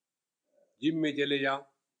 जिम में चले जाओ,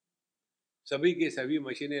 सभी के सभी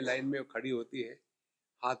मशीनें लाइन में खड़ी होती है,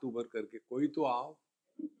 हाथ ऊपर करके, कोई तो आओ।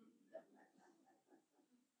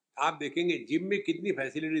 आप देखेंगे जिम में कितनी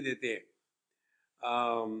फैसिलिटी देते हैं।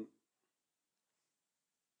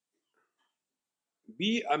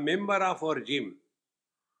 B a member of our gym,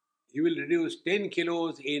 you will reduce 10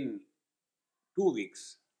 kilos in 2 weeks।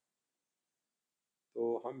 तो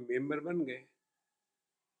हम मेंबर बन गए,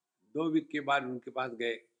 2 वीक के बाद उनके पास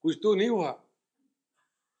गए, कुछ तो नहीं हुआ।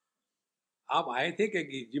 आप आए थे क्या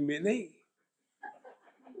कि जिम में? नहीं,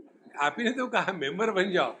 आप ही ने तो कहा मेंबर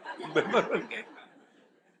बन जाओ, मेंबर बन गए।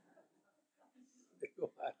 देखो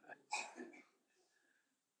महाराज,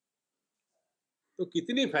 तो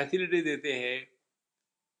कितनी फैसिलिटी देते हैं।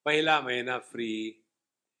 पहला महीना free,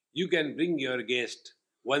 you can bring your guest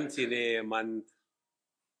once in a month,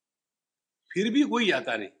 फिर भी कोई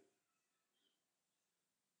जाता नहीं।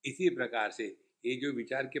 इसी प्रकार से ये जो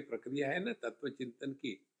विचार की प्रक्रिया है ना तत्व चिंतन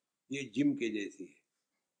की, ये जिम के जैसी है।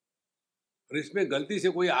 और इसमें गलती से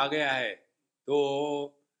कोई आ गया है तो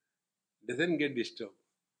डजंट गेट डिस्टर्ब,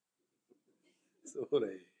 सो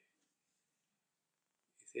रहे।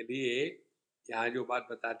 इसलिए यहाँ जो बात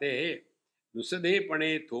बताते हैं, नुसदे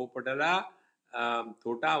पणे थोपटला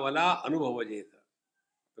थोटा वाला अनुभव जेता,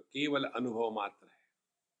 तो केवल अनुभव मात्र है।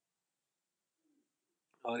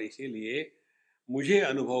 और इसीलिए मुझे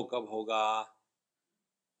अनुभव कब होगा?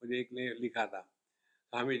 मुझे एक ने लिखा था,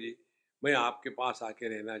 स्वामी जी मैं आपके पास आके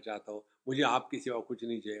रहना चाहता हूँ, मुझे आपकी सिवा कुछ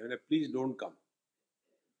नहीं चाहिए। मैंने, please don't come,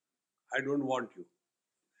 I don't want you.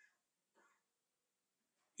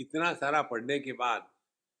 इतना सारा पढ़ने के बाद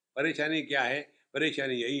परेशानी क्या है?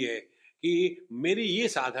 परेशानी यही है कि मेरी ये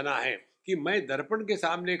साधना है कि मैं दर्पण के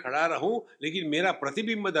सामने खड़ा रहूं, लेकिन मेरा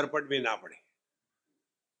प्रतिबिंब दर्पण में ना पड़े।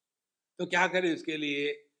 तो क्या करें इसके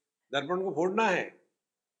लिए? दर्पण को फोड़ना है,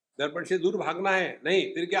 दर्पण से दूर भागना है?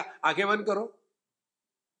 नहीं, फिर क्या, आंखें बंद करो।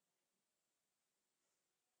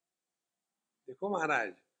 देखो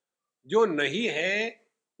महाराज, जो नहीं है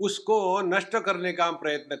उसको नष्ट करने का हम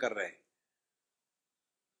प्रयत्न कर रहे हैं।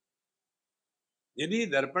 यदि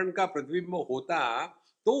दर्पण का प्रतिबिंब होता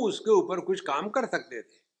तो उसके ऊपर कुछ काम कर सकते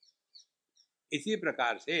थे। इसी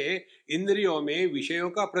प्रकार से इंद्रियों में विषयों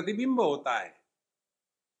का प्रतिबिंब होता है,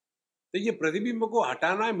 तो ये प्रतिबिंब को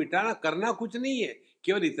हटाना मिटाना करना कुछ नहीं है,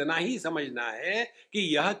 केवल इतना ही समझना है कि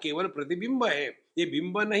यह केवल प्रतिबिंब है, ये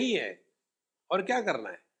बिंब नहीं है। और क्या करना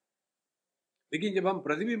है? लेकिन जब हम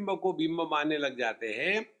प्रतिबिंब को बिंब मानने लग जाते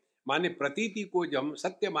हैं, माने प्रतीति को जब हम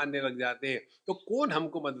सत्य मानने लग जाते हैं, तो कौन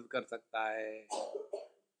हमको मदद कर सकता है?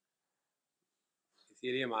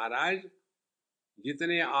 इसीलिए महाराज,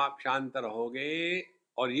 जितने आप शांत रहोगे,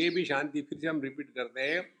 और ये भी शांति फिर से हम रिपीट करते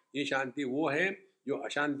हैं, ये शांति वो है जो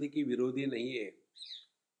अशांति की विरोधी नहीं है,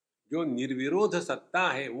 जो निर्विरोध सत्ता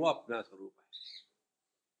है, वो अपना स्वरूप है।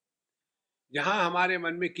 जहां हमारे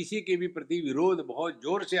मन में किसी के भी प्रति विरोध बहुत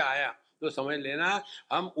जोर से आया, तो समझ लेना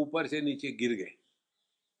हम ऊपर से नीचे गिर गए।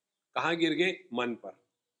 कहाँ गिर गए? मन पर।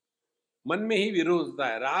 मन में ही विरोध होता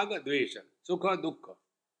है, राग द्वेष, सुख दुख।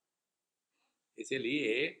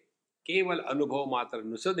 इसीलिए केवल अनुभव मात्र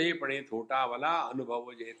नुसदे पड़े थोटा वाला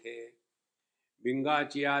अनुभव जे थे,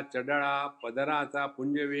 भिंगाचिया चढळा पदराचा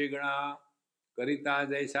पुंज वेगळा, करिता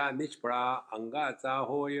जैसा निष्फळा अंगाचा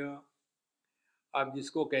होय। अब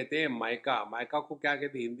जिसको कहते हैं मायका, मायका को क्या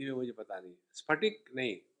कहते हैं हिंदी में मुझे पता नहीं, स्फटिक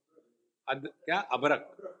नहीं, क्या,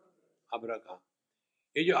 अभ्रक, अभ्रक, हाँ।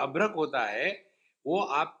 ये जो अभ्रक होता है, वो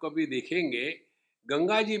आप कभी देखेंगे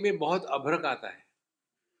गंगा जी में बहुत अभ्रक आता है,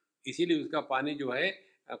 इसीलिए उसका पानी जो है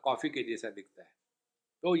कॉफी के जैसा दिखता है।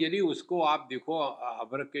 तो यदि उसको आप देखो,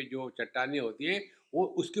 अभ्रक के जो चट्टानें होती है, वो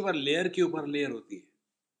उसके ऊपर लेयर के ऊपर लेयर होती है।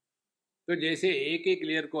 तो जैसे एक एक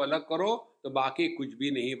लेयर को अलग करो तो बाकी कुछ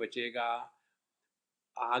भी नहीं बचेगा।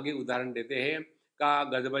 आगे उदाहरण देते हैं, का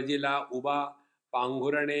गजबजीला उभा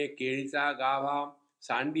पांघुरणे केळीचा गाभा,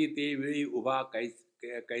 सांडी ते वेळी उभा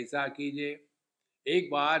कैसा कीजे। एक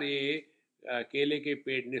बार ये केले के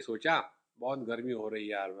पेड़ ने सोचा, बहुत गर्मी हो रही है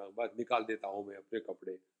यार, बस निकाल देता हूँ मैं अपने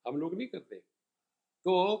कपड़े। हम लोग नहीं करते।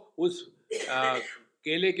 तो उस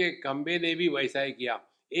केले के खंबे ने भी वैसा ही किया,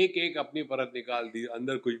 एक एक अपनी परत निकाल दी,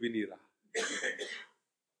 अंदर कुछ भी नहीं रहा।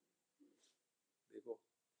 देखो,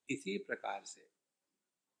 इसी प्रकार से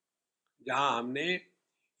जहां हमने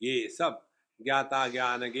ये सब ज्ञाता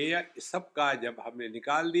ज्ञान ज्ञेय सबका जब हमने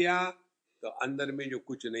निकाल दिया, तो अंदर में जो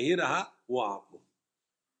कुछ नहीं रहा वो आप हो।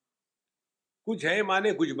 कुछ है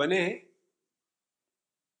माने कुछ बने हैं।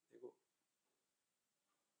 देखो,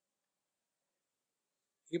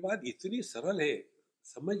 ये बात इतनी सरल है,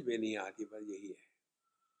 समझ में नहीं आती, पर यही है।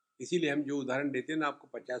 इसीलिए हम जो उदाहरण देते हैं ना आपको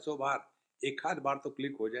 50 बार, एक आध बार तो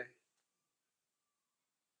क्लिक हो जाए।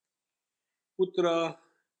 पुत्र,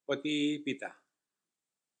 पति, पिता,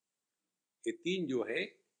 ये तीन जो है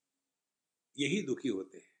यही दुखी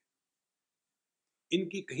होते हैं,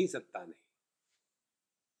 इनकी कहीं सत्ता नहीं।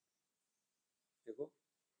 देखो,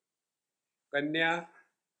 कन्या,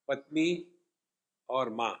 पत्नी और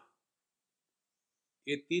मां,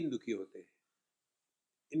 ये तीन दुखी होते हैं,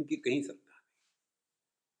 इनकी कहीं सत्ता नहीं।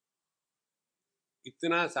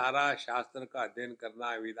 इतना सारा शास्त्र का अध्ययन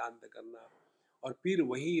करना, वेदांत करना, और फिर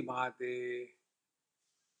वही बात है,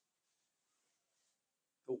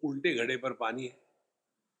 तो उल्टे घड़े पर पानी है।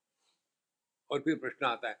 और फिर प्रश्न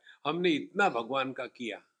आता है, हमने इतना भगवान का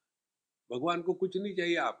किया, भगवान को कुछ नहीं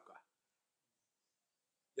चाहिए आपका।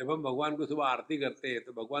 जब हम भगवान को सुबह आरती करते हैं,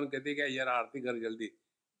 तो भगवान कहते हैं क्या, यार आरती कर जल्दी,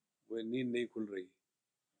 वो नींद नहीं खुल रही।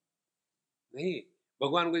 नहीं,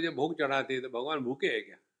 भगवान को जब भोग चढ़ाते हैं तो भगवान भूखे है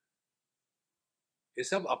क्या? ये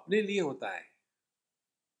सब अपने लिए होता है।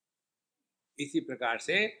 इसी प्रकार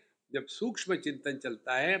से जब सूक्ष्म चिंतन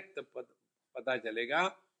चलता है, तब पता चलेगा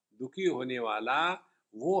दुखी होने वाला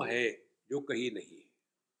वो है जो कहीं नहीं है।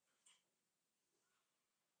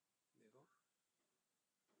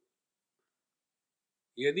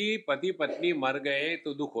 यदि पति पत्नी मर गए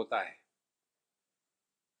तो दुख होता है,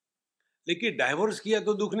 लेकिन डाइवोर्स किया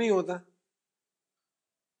तो दुख नहीं होता।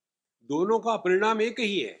 दोनों का परिणाम एक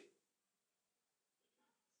ही है।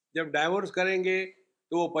 जब डाइवोर्स करेंगे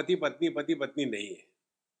तो वो पति पत्नी नहीं है,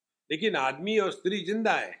 लेकिन आदमी और स्त्री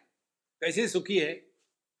जिंदा है, कैसे सुखी है।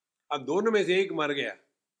 अब दोनों में से एक मर गया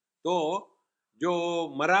तो जो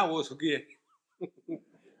मरा वो सुखी है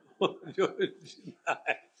जो जिंदा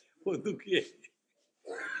है वो दुखी है।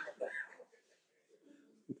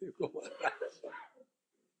 देखो महाराज,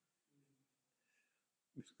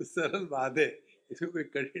 सरल बात है, इसमें कोई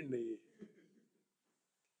कठिन नहीं है।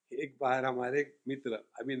 एक बार हमारे मित्र,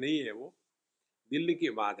 अभी नहीं है वो, दिल्ली की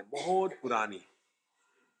बात है, बहुत पुरानी,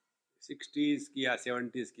 60s की या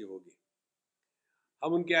 70s की होगी।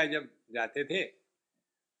 हम उनके यहाँ जब जाते थे,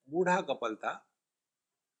 बूढ़ा कपल था,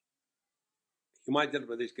 हिमाचल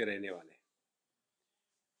प्रदेश के रहने वाले।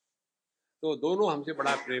 तो दोनों हमसे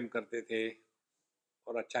बड़ा प्रेम करते थे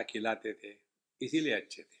और अच्छा खिलाते थे, इसीलिए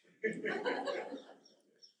अच्छे थे।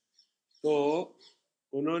 तो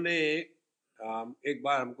उन्होंने एक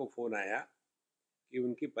बार हमको फोन आया कि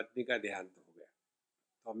उनकी पत्नी का देहांत हो गया।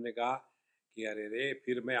 तो हमने कहा कि अरे रे,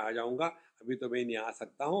 फिर मैं आ जाऊंगा, अभी तो मैं नहीं आ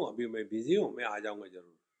सकता हूँ, अभी मैं बिजी हूँ, मैं आ जाऊंगा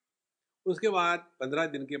जरूर। उसके बाद 15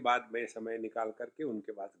 दिन के बाद मैं समय निकाल करके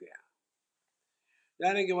उनके पास गया।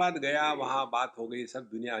 जाने के बाद गया, वहाँ बात हो गई, सब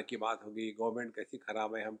दुनिया की बात हो गई, गवर्नमेंट कैसी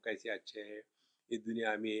खराब है, हम कैसे अच्छे हैं, इस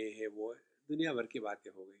दुनिया में ये है वो है, दुनिया भर की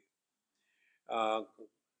बातें हो गई।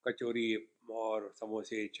 कचौरी और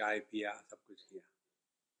समोसे, चाय पिया, सब कुछ किया।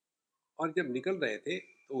 और जब निकल रहे थे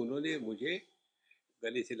तो उन्होंने मुझे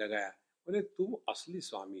गले से लगाया, बोले तुम असली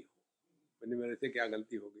स्वामी हो। मैंने, मेरे से क्या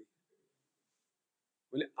गलती हो गई?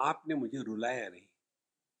 बोले आपने मुझे रुलाया नहीं।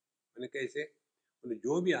 मैंने, कैसे? बोले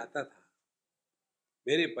जो भी आता था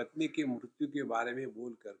मेरे पत्नी की मृत्यु के बारे में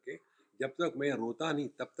बोल करके, जब तक मैं रोता नहीं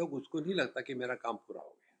तब तक उसको नहीं लगता कि मेरा काम पूरा हो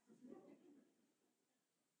गया,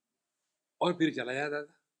 और फिर चला जाता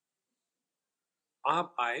था।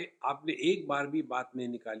 आप आए, आपने एक बार भी बात नहीं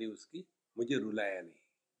निकाली उसकी, मुझे रुलाया नहीं,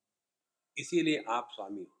 इसीलिए आप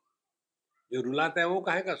स्वामी हो। जो रुलाता है वो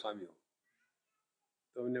काहे का स्वामी हो?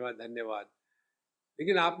 तो हमने कहा धन्यवाद,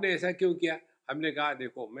 लेकिन आपने ऐसा क्यों किया? हमने कहा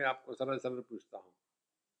देखो, मैं आपको सरल सरल पूछता हूँ,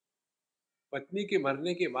 पत्नी के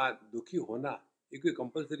मरने के बाद दुखी होना ये कोई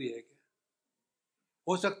कंपलसरी है क्या?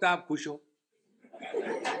 हो सकता है आप खुश हो।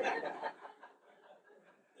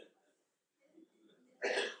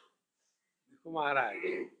 देखो महाराज,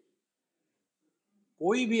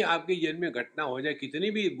 कोई भी आपके जीवन में घटना हो जाए,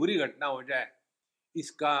 कितनी भी बुरी घटना हो जाए,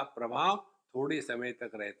 इसका प्रभाव थोड़े समय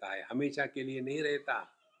तक रहता है, हमेशा के लिए नहीं रहता।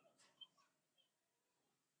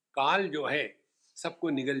 काल जो है सबको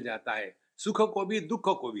निगल जाता है, सुख को भी दुख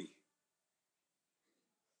को भी,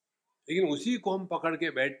 लेकिन उसी को हम पकड़ के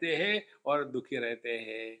बैठते हैं और दुखी रहते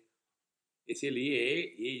हैं। इसीलिए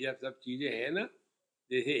ये जब सब चीजें हैं ना,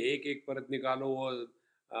 जैसे एक एक परत निकालो वो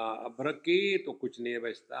अभ्रक की तो कुछ नहीं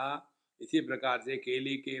बचता, इसी प्रकार से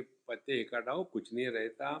केली के पत्ते इकट्ठाओ कुछ नहीं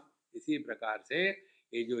रहता। इसी प्रकार से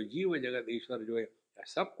ये जो जीव जगत ईश्वर जो है,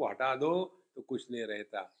 सबको हटा दो तो कुछ नहीं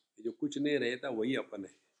रहता। ये जो कुछ नहीं रहता वही अपन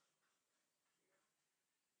है।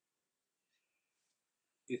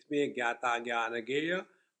 इसमें ज्ञाता ज्ञान ज्ञेय,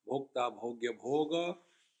 भोक्ता भोग्य भोग,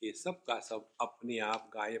 ये सब का सब अपने आप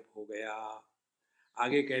गायब हो गया।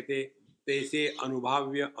 आगे कहते, तैसे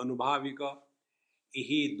अनुभाव्य अनुभाविक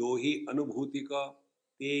इही दो ही अनुभूतिक,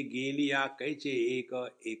 ते गेलिया कैचे एक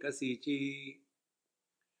एक सीची।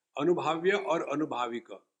 अनुभाव्य और अनुभाविक,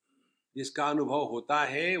 जिसका अनुभव होता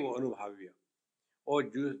है वो अनुभाव्य,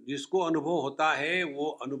 और जिसको अनुभव होता है वो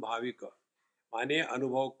अनुभाविक, माने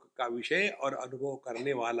अनुभव का विषय और अनुभव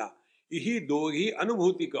करने वाला, यही दो ही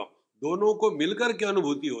अनुभूति का, दोनों को मिलकर के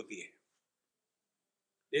अनुभूति होती है।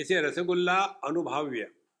 जैसे रसगुल्ला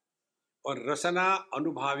अनुभाव्य और रसना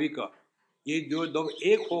अनुभाविक, ये जो दो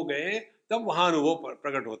एक हो गए तब वहां अनुभव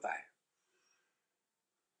प्रकट होता है।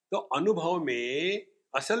 तो अनुभव में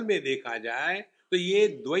असल में देखा जाए तो ये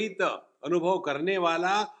द्वैत, अनुभव करने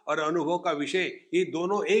वाला और अनुभव का विषय, ये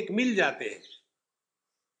दोनों एक मिल जाते हैं,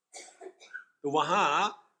 तो वहां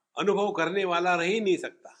अनुभव करने वाला रह ही नहीं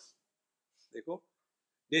सकता। देखो,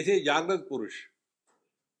 जैसे जागृत पुरुष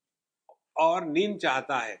और नींद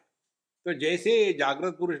चाहता है, तो जैसे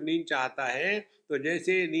जागृत पुरुष नींद चाहता है, तो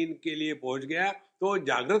जैसे नींद के लिए पहुंच गया तो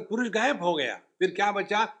जागृत पुरुष गायब हो गया, फिर क्या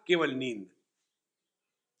बचा? केवल नींद।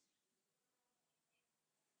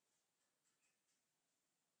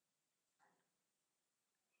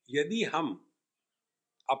 यदि हम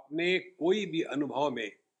अपने कोई भी अनुभव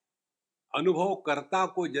में अनुभवकर्ता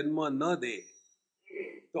को जन्म न दे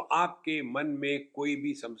तो आपके मन में कोई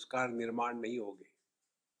भी संस्कार निर्माण नहीं होंगे।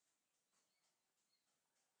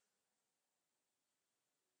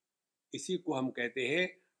 इसी को हम कहते हैं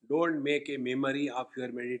don't make a memory of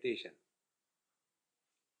your meditation.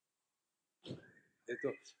 तो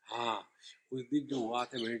हाँ, उस दिन जो हुआ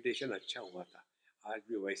था मेडिटेशन अच्छा हुआ था, आज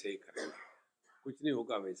भी वैसे ही करेंगे, कुछ नहीं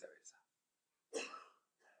होगा वैसा वैसा।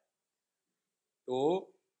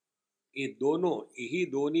 तो ये दोनों, यही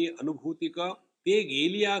दोनों अनुभूति का, ते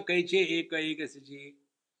गेलिया कैचे एक एक सिची।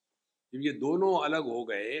 जब ये दोनों अलग हो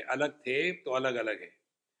गए, अलग थे तो अलग अलग है,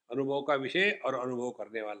 अनुभव का विषय और अनुभव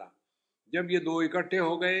करने वाला। जब ये दो इकट्ठे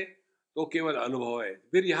हो गए तो केवल अनुभव है,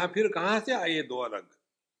 फिर यहाँ फिर कहाँ से आए ये दो अलग?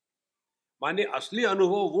 माने असली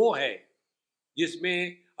अनुभव वो है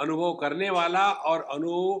जिसमें अनुभव करने वाला और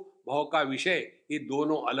अनुभव का विषय ये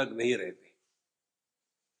दोनों अलग नहीं रहते।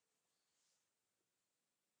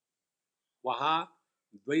 वहां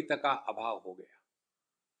द्वैत का अभाव हो गया।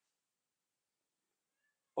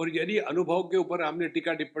 और यदि अनुभव के ऊपर हमने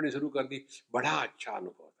टीका टिप्पणी शुरू कर दी, बड़ा अच्छा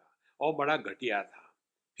अनुभव था और बड़ा घटिया था,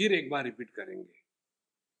 फिर एक बार रिपीट करेंगे,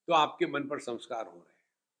 तो आपके मन पर संस्कार हो रहे हैं।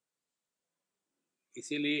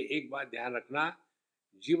 इसीलिए एक बात ध्यान रखना,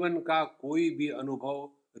 जीवन का कोई भी अनुभव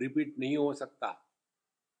रिपीट नहीं हो सकता।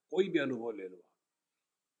 कोई भी अनुभव ले लो,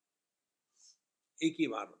 एक ही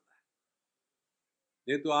बार होता है।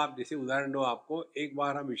 ये तो आप जैसे उदाहरण दो आपको, एक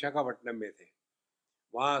बार हम विशाखापट्टनम में थे,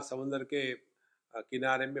 वहाँ समुद्र के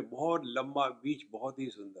किनारे में बहुत लंबा बीच, बहुत ही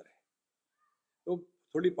सुंदर है, तो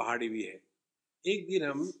थोड़ी पहाड़ी भी है। एक दिन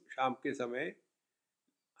हम शाम के समय,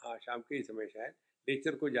 हाँ शाम के ही समय शायद,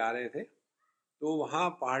 नेचर को जा रहे थे, तो वहाँ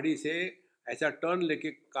पहाड़ी से ऐसा टर्न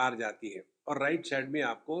लेके कार जाती है और राइट साइड में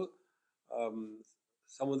आपको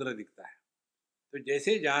समुद्र दिखता है। तो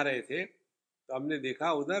जैसे जा रहे थे तो हमने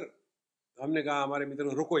देखा उधर, तो हमने कहा हमारे मित्र को,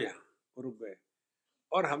 रुको यहाँ, वो रुक गए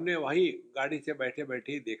और हमने वहीं गाड़ी से बैठे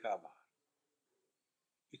बैठे ही देखा बाहर।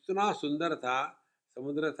 इतना सुंदर था,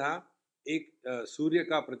 समुद्र था, एक सूर्य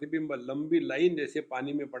का प्रतिबिंब लंबी लाइन जैसे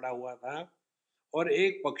पानी में पड़ा हुआ था और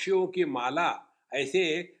एक पक्षियों की माला ऐसे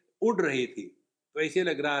उड़ रही थी। तो ऐसे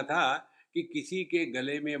लग रहा था कि किसी के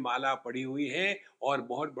गले में माला पड़ी हुई है और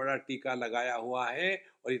बहुत बड़ा टीका लगाया हुआ है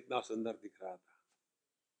और इतना सुंदर दिख रहा था।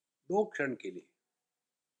 2 क्षण के लिए,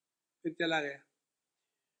 फिर चला गया।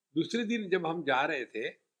 दूसरे दिन जब हम जा रहे थे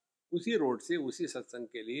उसी रोड से उसी सत्संग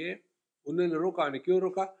के लिए, उन्होंने रोका। नहीं, क्यों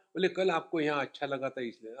रोका? बोले कल आपको यहाँ अच्छा लगा था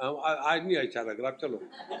इसलिए। आज नहीं अच्छा लग रहा, चलो।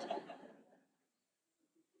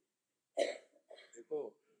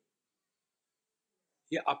 देखो,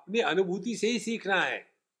 ये अपनी अनुभूति से ही सीखना है।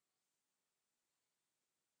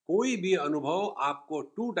 कोई भी अनुभव आपको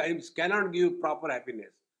 2 times cannot give proper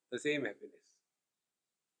happiness, the same happiness.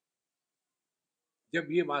 जब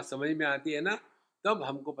ये बात समझ में आती है ना, तब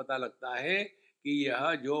हमको पता लगता है कि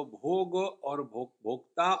यह जो भोग और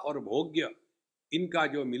भोक्ता और भोग्य, इनका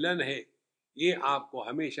जो मिलन है, ये आपको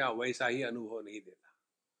हमेशा वैसा ही अनुभव नहीं देता।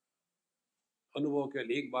 अनुभव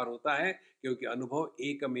केवल एक बार होता है, क्योंकि अनुभव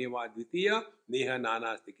एकमेवा द्वितीय, नेह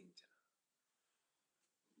नानास्ति किंचन।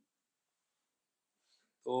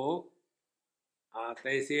 तो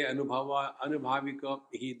तैसे अनुभव अनुभाविक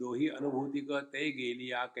ही दो ही अनुभूति का तय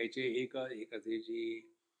गेलिया कैचे एक एक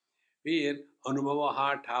फिर अनुभव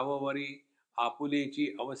हा ठाववरी आपुलेची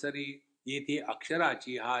अवसरी येथे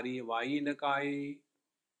अक्षराची हारी वाई न काय।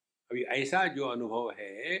 अभी ऐसा जो अनुभव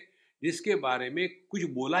है जिसके बारे में कुछ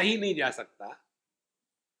बोला ही नहीं जा सकता,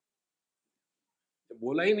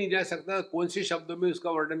 बोला ही नहीं जा सकता, कौन से शब्दों में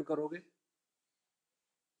उसका वर्णन करोगे?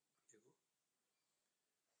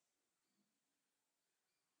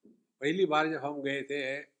 पहली बार जब हम गए थे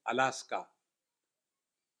अलास्का,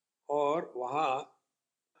 और वहाँ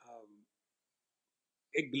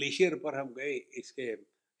एक ग्लेशियर पर हम गए इसके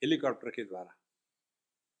हेलीकॉप्टर के द्वारा।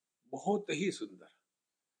 बहुत ही सुंदर,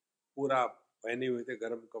 पूरा पहने हुए थे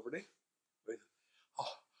गर्म कपड़े।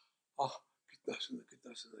 आह, आह, कितना सुंदर,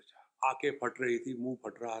 कितना सुंदर। आंखें फट रही थी, मुंह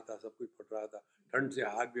फट रहा था, सब कुछ फट रहा था, ठंड से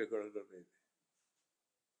हाथ भी अकड़ रहे थे।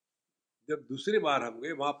 जब दूसरी बार हम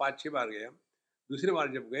गए, वहाँ 5-6 बार गए हम, दूसरी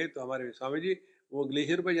बार जब गए तो हमारे स्वामी जी, वो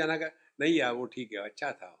ग्लेशियर पर जाना का नहीं यार, वो ठीक है,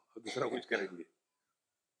 अच्छा था, दूसरा कुछ करेंगे।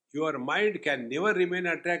 Your mind can never remain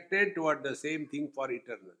attracted toward the same thing for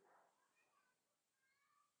eternal.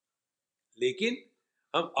 लेकिन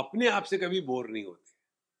हम अपने आप से कभी बोर नहीं होते,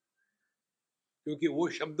 क्योंकि वो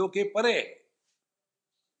शब्दों के परे है।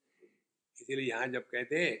 इसीलिए यहाँ जब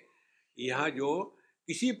कहते हैं, यहाँ जो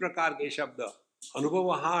किसी प्रकार के शब्द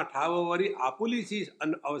अनुभव हाँ ठावरी आपुली सी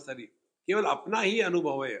अवसरी, केवल अपना ही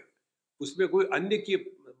अनुभव है, उसमें कोई अन्य की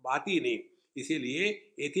बात ही नहीं। इसीलिए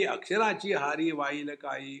एथे अक्षराची हारी वाई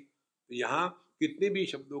लकाई। तो यहाँ कितने भी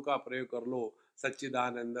शब्दों का प्रयोग कर लो,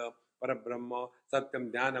 सच्चिदानंद, पर ब्रह्म, सत्यम,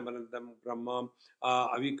 ध्यान, अनंतम ब्रह्म,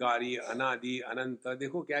 अविकारी, अनादि, अनंत,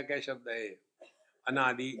 देखो क्या क्या शब्द है।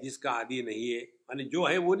 अनादि जिसका आदि नहीं है, माने जो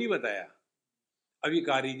है वो नहीं बताया।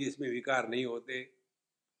 अविकारी जिसमें विकार नहीं होते,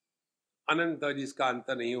 अनंत जिसका अंत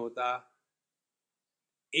नहीं होता,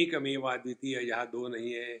 एकमेवा द्वितीय, यहाँ 2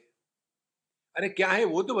 नहीं है। अरे क्या है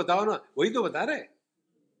वो तो बताओ ना, वही तो बता रहे।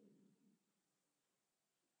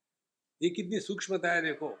 ये कितनी सूक्ष्मता है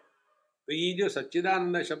देखो। तो ये जो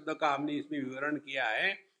सच्चिदानंद शब्द का हमने इसमें विवरण किया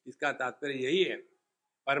है, इसका तात्पर्य यही है।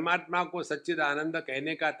 परमात्मा को सच्चिदानंद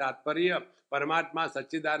कहने का तात्पर्य परमात्मा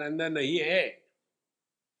सच्चिदानंद नहीं है।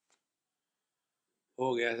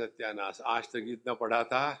 हो गया सत्यानाश, आज तक जितना पढ़ा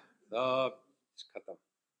था सब खत्म।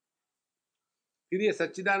 फिर ये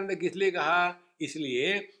सच्चिदानंद किस लिए कहा?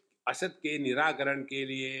 इसलिए असत के निराकरण के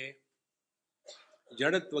लिए,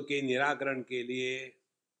 जड़त्व के निराकरण के लिए,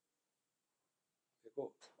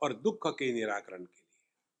 देखो, और दुख के निराकरण के लिए।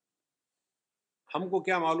 हमको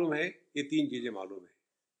क्या मालूम है? ये 3 चीजें मालूम है,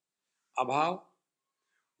 अभाव,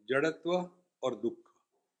 जड़त्व और दुख।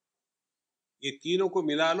 ये तीनों को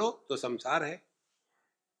मिला लो तो संसार है।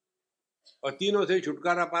 और तीनों से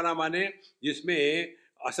छुटकारा पाना माने जिसमें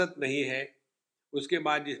असत नहीं है, उसके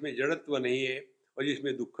बाद जिसमें जड़त्व नहीं है और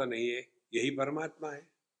जिसमें दुख नहीं है, यही परमात्मा है।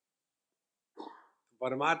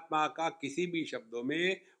 परमात्मा का किसी भी शब्दों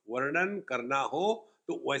में वर्णन करना हो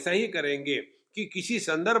तो वैसा ही करेंगे कि किसी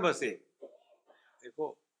संदर्भ से।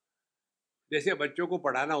 देखो, जैसे बच्चों को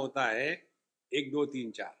पढ़ाना होता है 1 2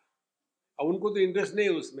 3 4, अब उनको तो इंटरेस्ट नहीं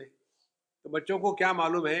है उसमें, तो बच्चों को क्या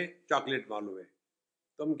मालूम है? चॉकलेट मालूम है।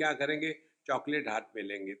 तो हम क्या करेंगे? चॉकलेट हाथ में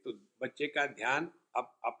लेंगे तो बच्चे का ध्यान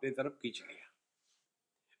अब अपने तरफ खींच लिया।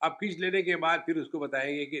 अब खींच लेने के बाद फिर उसको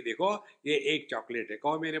बताएंगे कि देखो ये एक चॉकलेट है,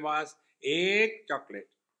 कहो मेरे पास एक चॉकलेट।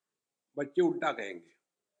 बच्चे उल्टा कहेंगे,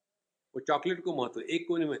 वो चॉकलेट को महत्व, एक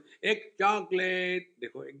को नहीं, एक चॉकलेट,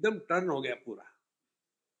 देखो एकदम टर्न हो गया पूरा।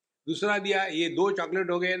 दूसरा दिया, ये 2 चॉकलेट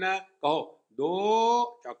हो गए ना, कहो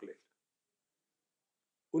 2 चॉकलेट।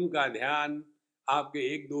 उनका ध्यान आपके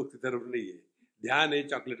 1 2 की तरफ नहीं है, ध्यान है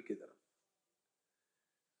चॉकलेट की तरफ।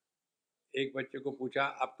 एक बच्चे को पूछा,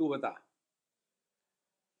 अब तू बता,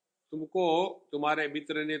 तुमको तुम्हारे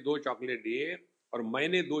मित्र ने 2 चॉकलेट दिए और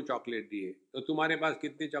मैंने 2 चॉकलेट दिए, तो तुम्हारे पास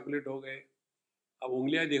कितने चॉकलेट हो गए? अब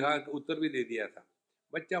उंगलियां दिखा के उत्तर भी दे दिया था।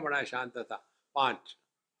 बच्चा बड़ा शांत था, 5।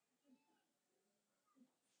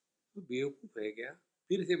 तो बेवकूफ है क्या?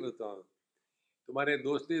 फिर से बताओ, तुम्हारे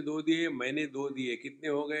दोस्त ने 2 दिए, मैंने 2 दिए, कितने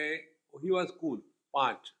हो गए? He was cool,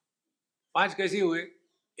 5। 5 कैसे हुए?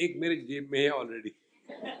 एक मेरे जेब में है ऑलरेडी।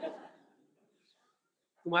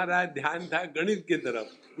 तुम्हारा ध्यान था गणित की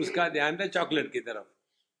तरफ, उसका ध्यान था चॉकलेट की तरफ।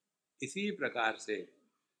 इसी प्रकार से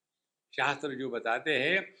शास्त्र जो बताते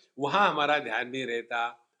हैं वहां हमारा ध्यान नहीं रहता।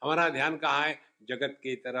 हमारा ध्यान कहाँ है? जगत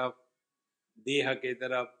की तरफ, देह के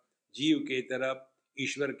तरफ, जीव के तरफ,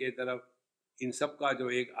 ईश्वर के तरफ। इन सब का जो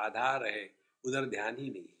एक आधार है उधर ध्यान ही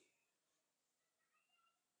नहीं है।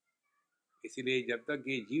 इसीलिए जब तक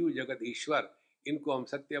ये जीव जगत ईश्वर इनको हम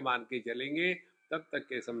सत्य मान के चलेंगे तब तक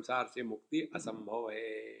के संसार से मुक्ति असंभव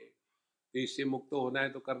है। तो इससे मुक्त होना है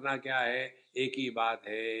तो करना क्या है? एक ही बात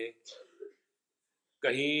है,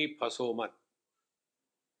 कहीं फंसो मत,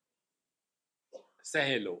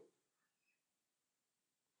 सह लो।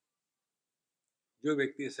 जो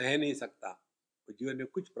व्यक्ति सह नहीं सकता वो जीवन में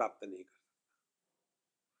कुछ प्राप्त नहीं कर सकता।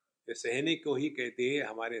 ये सहने को ही कहते हैं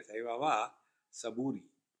हमारे साईं बाबा सबूरी,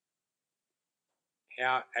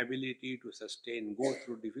 have ability to sustain, go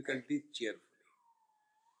through difficulties cheerfully।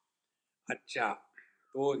 अच्छा,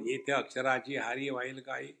 तो ये थे अक्षराची हारी वाईल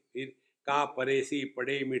काही। फिर का परेसी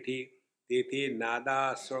पडे मिठी, तेथे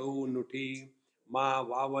नादा सळू नुठी, माँ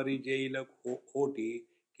वावरी जेल होठी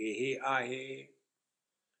के हे आहे।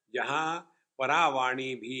 जहाँ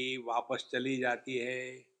परावाणी भी वापस चली जाती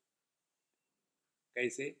है।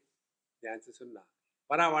 कैसे? ध्यान से सुनना।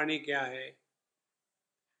 परावाणी क्या है?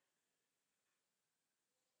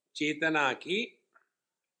 चेतना की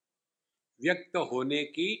व्यक्त होने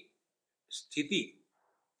की स्थिति,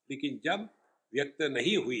 लेकिन जब व्यक्त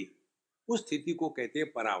नहीं हुई उस स्थिति को कहते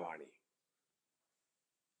हैं परावाणी।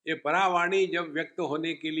 ये परावाणी जब व्यक्त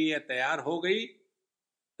होने के लिए तैयार हो गई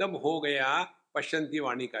तब हो गया पश्यंती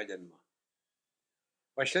वाणी का जन्म।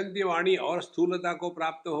 पश्यंती वाणी और स्थूलता को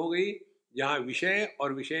प्राप्त हो गई, जहां विषय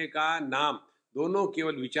और विषय का नाम दोनों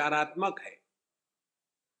केवल विचारात्मक है।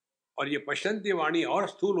 और ये पश्यंती वाणी और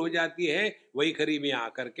स्थूल हो जाती है वैखरी में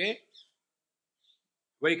आकर के।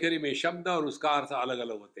 वैखरी में शब्द और उसका अर्थ अलग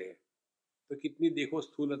अलग होते हैं। तो कितनी देखो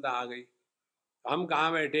स्थूलता आ गई। हम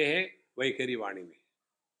कहाँ बैठे हैं? वैखरी वाणी में।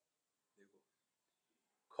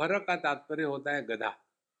 खर का तात्पर्य होता है गधा,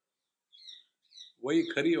 वही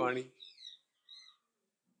खरी वाणी,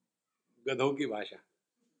 गधों की भाषा।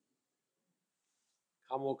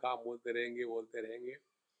 खामो खाम बोलते रहेंगे बोलते रहेंगे।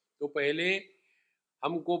 तो पहले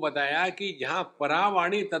हमको बताया कि जहां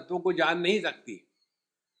परावाणी तत्व को जान नहीं सकती।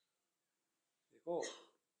 देखो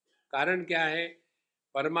कारण क्या है?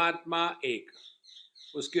 परमात्मा एक,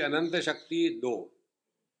 उसकी अनंत शक्ति 2।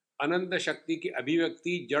 अनंत शक्ति की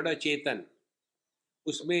अभिव्यक्ति जड़ चेतन,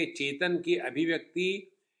 उसमें चेतन की अभिव्यक्ति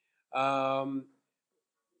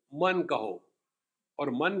मन कहो, और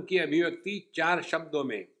मन की अभिव्यक्ति 4 शब्दों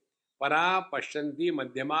में, परा, पश्यंती,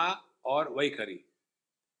 मध्यमा और वैखरी।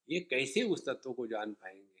 ये कैसे उस तत्व को जान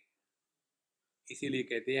पाएंगे? इसीलिए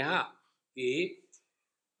कहते हैं हाँ कि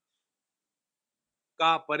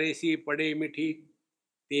का परेसी पड़े मिठी,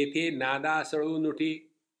 तेथे नादा सड़ू नुठी।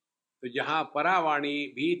 तो जहाँ परावाणी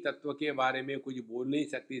भी तत्व के बारे में कुछ बोल नहीं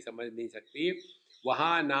सकती, समझ नहीं सकती,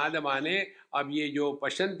 वहाँ नाद माने अब ये जो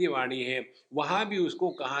पश्यंती वाणी है वहाँ भी उसको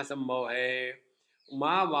कहाँ संभव है?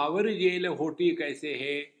 माँ वावर जेल होठी कैसे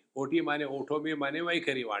है? होठी माने ओठों में, माने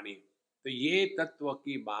वैखरी वाणी। तो ये तत्व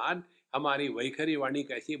की बात हमारी वैखरी वाणी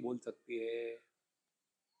कैसी बोल सकती है?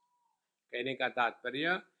 कहने का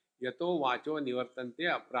तात्पर्य, यतो वाचो निवर्तन्ते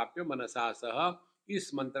अप्राप्य मनसा सह,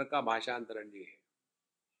 इस मंत्र का भाषांतरण ये है।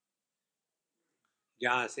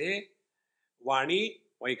 जहाँ से वाणी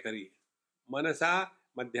वैखरी, मनसा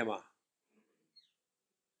मध्यमा,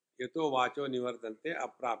 ये तो वाचो निवर्तन्ते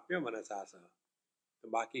अप्राप्य मनसा सह। तो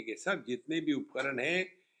बाकी के सब जितने भी उपकरण हैं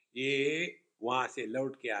ये वहाँ से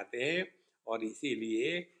लौट के आते हैं, और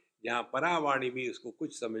इसीलिए जहाँ परावाणी भी उसको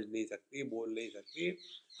कुछ समझ नहीं सकती, बोल नहीं सकती,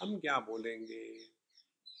 हम क्या बोलेंगे?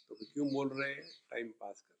 तो क्यों बोल रहे हैं? टाइम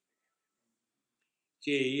पास कर।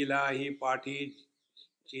 चेईला ही पाठी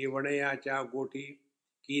चेवणयाच्या गोठी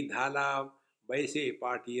की धाला बैसे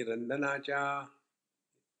पाठी रंधनाच्या।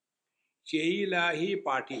 चेईला ही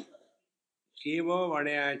पाठी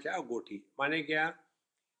चेवणयाच्या गोठी माने क्या?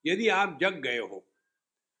 यदि आप जग गए हो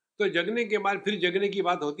तो जगने के बाद फिर जगने की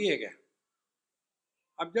बात होती है क्या?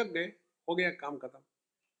 आप जग गए, हो गया, काम खत्म।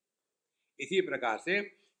 इसी प्रकार से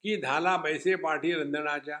कि धाला बैसे पाठी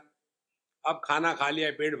रंधनाचा, अब खाना खा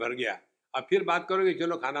लिया, पेट भर गया, अब फिर बात करोगे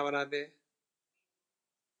चलो खाना बनाते हैं।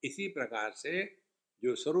 इसी प्रकार से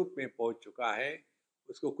जो स्वरूप में पहुंच चुका है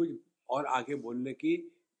उसको कुछ और आगे बोलने की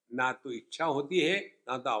ना तो इच्छा होती है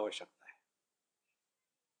ना तो आवश्यकता है।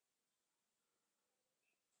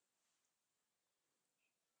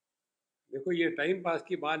 देखो, ये टाइम पास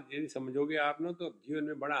की बात यदि समझोगे आप ना तो जीवन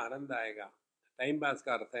में बड़ा आनंद आएगा। टाइम पास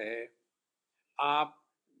का अर्थ है आप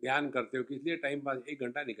ध्यान करते हो, किस लिए? टाइम पास, 1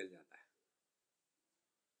 घंटा निकल जाता है।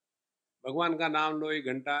 भगवान का नाम लो, 1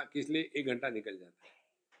 घंटा, किस लिए? 1 घंटा निकल जाता है।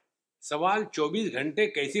 सवाल 24 घंटे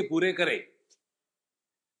कैसे पूरे करें?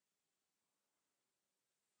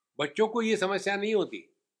 बच्चों को ये समस्या नहीं होती,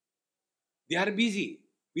 they are busy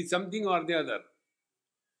with something और द अदर।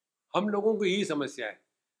 हम लोगों को यही समस्या है,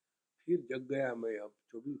 फिर जग गया मैं, अब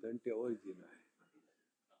 24 घंटे और जीना है,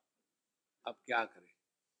 अब क्या करें?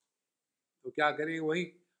 तो क्या करें? वही,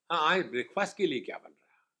 हाँ, आज ब्रेकफास्ट के लिए क्या बन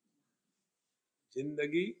रहा है?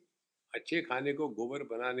 जिंदगी अच्छे खाने को गोबर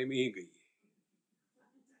बनाने में ही गई है।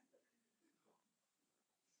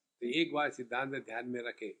 तो एक बार सिद्धांत ध्यान में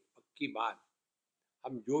रखे, पक्की बात,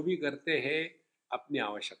 हम जो भी करते हैं अपनी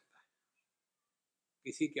आवश्यकता है,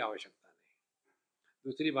 किसी की आवश्यकता नहीं।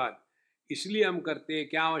 दूसरी बात, इसलिए हम करते हैं,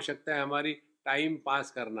 क्या आवश्यकता है हमारी? टाइम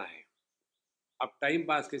पास करना है। अब टाइम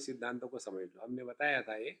पास के सिद्धांतों को समझ लो, हमने बताया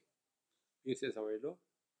था ये, फिर से समझ लो।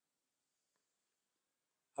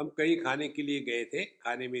 हम कहीं खाने के लिए गए थे,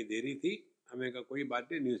 खाने में देरी थी, हमें कहा कोई बात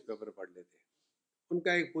नहीं, न्यूज़पेपर पढ़ लेते।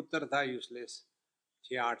 उनका एक पुत्र था यूजलेस,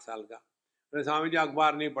 6-8 साल का। मैंने, स्वामी जी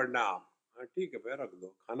अखबार नहीं पढ़ना आप। हाँ ठीक है भाई, रख दो,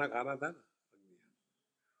 खाना खाना था ना, रख दिया।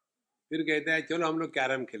 फिर कहता है चलो हम लोग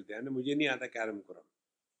कैरम खेलते हैं। मुझे नहीं आता कैरम कुरम।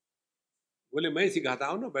 बोले मैं सिखाता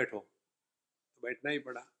हूँ ना, बैठो। तो बैठना ही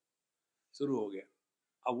पड़ा, शुरू हो गया।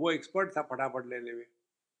 अब वो एक्सपर्ट था फटाफट लेने में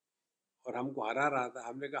और हमको हरा रहा था।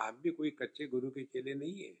 हमने कहा हम भी कोई कच्चे गुरु के चेले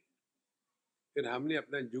नहीं है। फिर हमने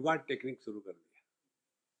अपना जुगाड़ टेक्निक शुरू कर दिया।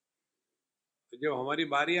 तो जब हमारी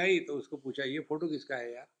बारी आई तो उसको पूछा ये फोटो किसका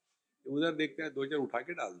है यार? उधर देखते हैं, 2-4 उठा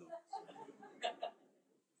के डाल दो।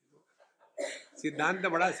 सिद्धांत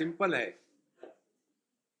बड़ा सिंपल है।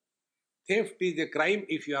 Theft is a crime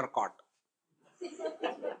if you are caught,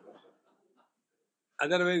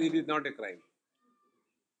 otherwise it is not a crime.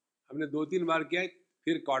 हमने 2-3 बार किया,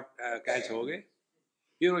 फिर कॉट कैच हो गए।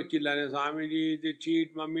 फिर वो चिल्लाने, स्वामी जी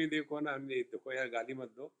चीट, मम्मी देखो ना। हमने, देखो यार गाली मत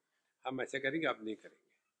दो, हम ऐसे करेंगे, आप नहीं करेंगे।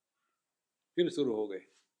 फिर शुरू हो गए,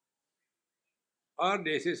 और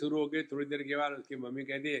जैसे शुरू हो गए थोड़ी देर के बाद उसकी मम्मी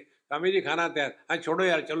कहती है स्वामी जी खाना तैयार। हाँ छोड़ो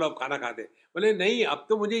यार, चलो अब खाना खाते। बोले नहीं, अब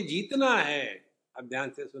तो मुझे जीतना है। अब ध्यान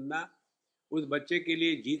से सुनना, उस बच्चे के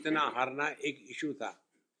लिए जीतना हारना एक इशू था।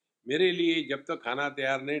 मेरे लिए जब तक खाना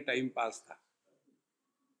तैयार नहीं, टाइम पास था।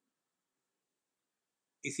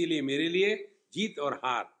 इसीलिए मेरे लिए जीत और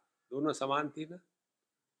हार दोनों समान थी ना।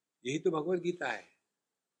 यही तो भगवत गीता है।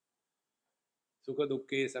 सुख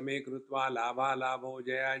दुखे समे कृत्वा लाभा लाभो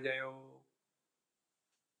जया जयो।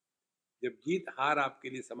 जब जीत हार आपके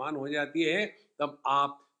लिए समान हो जाती है तब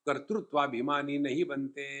आप कर्तृत्वाभिमानी नहीं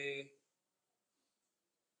बनते।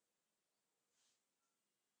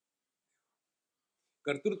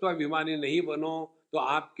 कर्तृत्वाभिमानी नहीं बनो तो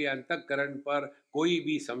आपके अंतःकरण पर कोई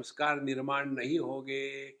भी संस्कार निर्माण नहीं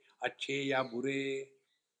होंगे, अच्छे या बुरे।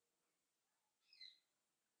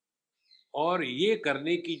 और ये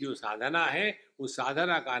करने की जो साधना है, उस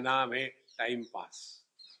साधना का नाम है टाइम पास।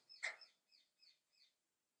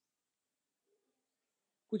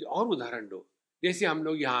 कुछ और उदाहरण दो। जैसे हम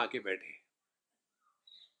लोग यहाँ आके बैठे,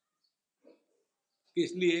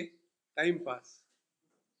 किस लिए? Time pass.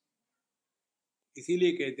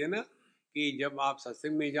 इसीलिए कहते हैं ना कि जब आप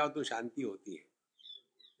सत्संग में जाओ तो शांति होती है।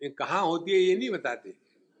 ये कहाँ होती है ये नहीं बताते।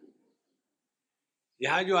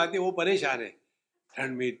 यहाँ जो आते हैं वो परेशान है,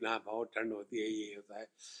 ठंड में इतना बहुत ठंड होती है, ये होता है।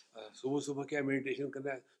 सुबह सुबह क्या मेडिटेशन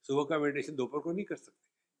करना है? सुबह का मेडिटेशन दोपहर को नहीं कर सकते।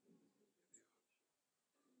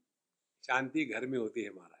 शांति घर में होती है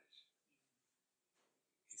महाराज।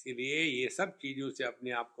 इसीलिए ये सब चीजों से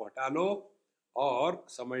अपने आप को हटा लो और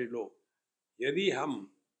समझ लो, यदि हम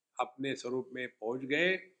अपने स्वरूप में पहुंच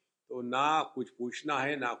गए तो ना कुछ पूछना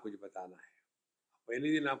है ना कुछ बताना है।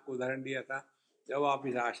 पहले दिन आपको उदाहरण दिया था, जब आप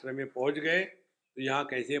इस आश्रम में पहुंच गए तो यहाँ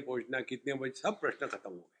कैसे पहुंचना, कितने बजे, सब प्रश्न खत्म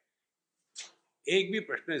हो गए, एक भी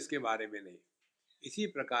प्रश्न इसके बारे में नहीं। इसी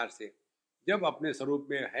प्रकार से जब अपने स्वरूप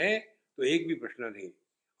में है तो एक भी प्रश्न नहीं,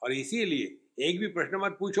 और इसीलिए एक भी प्रश्न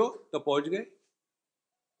मत पूछो तो पहुंच गए।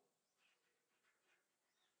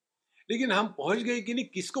 लेकिन हम पहुंच गए कि नहीं,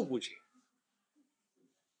 किसको पूछे?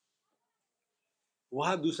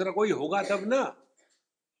 वहां दूसरा कोई होगा तब ना।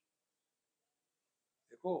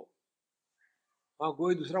 देखो, वहां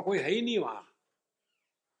कोई दूसरा कोई है ही नहीं वहां।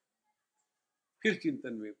 फिर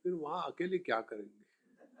चिंतन में, फिर वहां अकेले क्या करेंगे?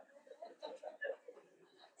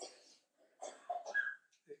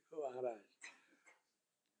 देखो महाराज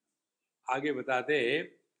आगे बताते हैं,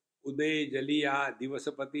 उदय जलिया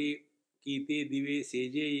दिवसपति कीते दिवे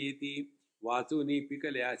सेजे येति वासुनी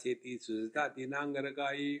पिकल्या सेति सुजता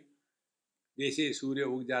तिनांगरकाई। जैसे सूर्य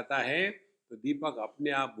उग जाता है तो दीपक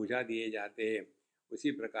अपने आप बुझा दिए जाते हैं,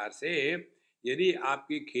 उसी प्रकार से यदि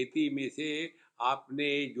आपकी खेती में से आपने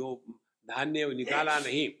जो धान्य निकाला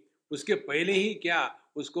नहीं, उसके पहले ही क्या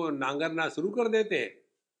उसको नांगरना शुरू कर देते हैं।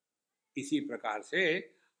 इसी प्रकार से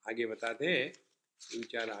आगे बताते हैं,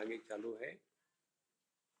 विचार आगे चालू है।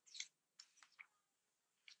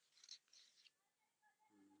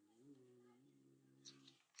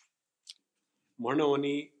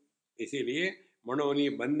 म्हणोनी, इसीलिए म्हणोनी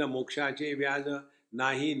बंद मोक्षाचे व्याज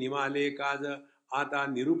नाही निमाले काज आता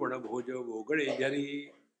निरूपण भोज भोगड़े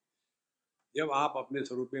जरी। जब आप अपने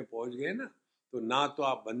स्वरूप में पहुंच गए ना, तो ना तो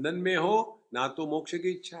आप बंधन में हो ना तो मोक्ष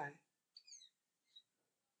की इच्छा है।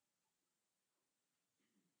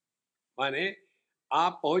 माने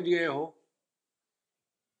आप पहुंच गए हो,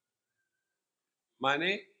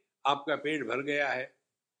 माने आपका पेट भर गया है,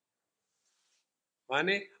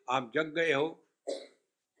 माने आप जग गए हो,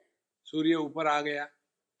 सूर्य ऊपर आ गया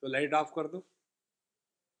तो लाइट ऑफ कर दो।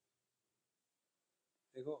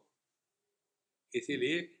 देखो,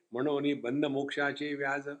 इसीलिए मनोनी बंध मोक्षाचे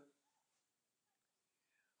व्याज,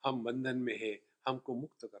 हम बंधन में है, हमको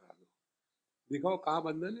मुक्त करा दो। दिखाओ कहाँ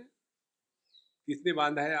बंधन है, किसने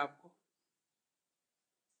बांधा है आपको?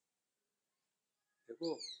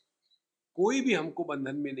 देखो, कोई भी हमको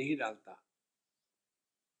बंधन में नहीं डालता,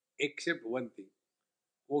 एक्सेप्ट वन थिंग।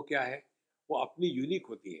 वो क्या है? वो अपनी यूनिक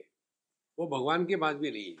होती है, वो भगवान के पास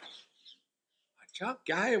भी नहीं है। अच्छा,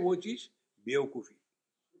 क्या है वो चीज? बेवकूफी।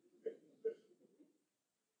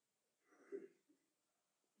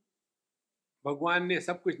 भगवान ने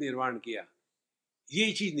सब कुछ निर्माण किया,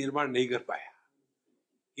 ये चीज निर्माण नहीं कर पाया,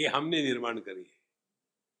 ये हमने निर्माण करी है।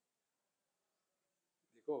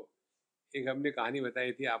 देखो, एक हमने कहानी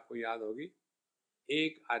बताई थी, आपको याद होगी।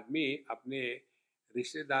 एक आदमी अपने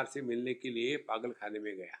रिश्तेदार से मिलने के लिए पागल खाने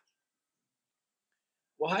में गया।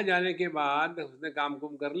 वहां जाने के बाद उसने काम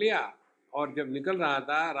कुम कर लिया, और जब निकल रहा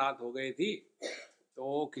था, रात हो गई थी,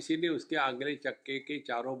 तो किसी ने उसके अगले चक्के के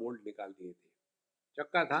चारों बोल्ट निकाल दिए थे।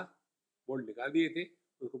 चक्का था, बोल्ट निकाल दिए थे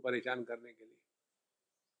उसको परेशान करने के लिए।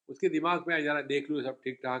 उसके दिमाग में जरा देख लूँ सब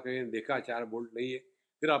ठीक ठाक है, देखा चार बोल्ट नहीं है,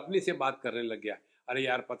 फिर अपने से बात करने लग गया। अरे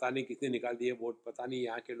यार, पता नहीं किसने निकाल दिए बोल्ट, पता नहीं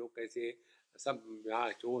यहाँ के लोग कैसे, सब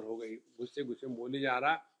यहाँ चोर हो गई। गुस्से गुस्से में बोले जा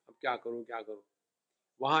रहा, अब क्या करूँ क्या करूँ।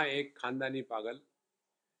 वहाँ एक खानदानी पागल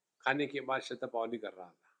खाने के बाद शतपावली कर रहा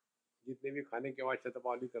था। जितने भी खाने के बाद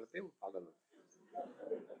शतपावली करते हैं वो पागल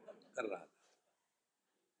कर रहा था।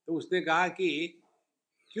 तो उसने कहा कि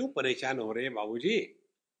क्यों परेशान हो रहे हैं बाबूजी,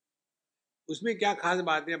 उसमें क्या खास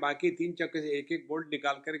बात है, बाकी तीन चक्के से एक एक बोल्ट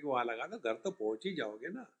निकाल करके वहां लगा दो, घर तो पहुंच ही जाओगे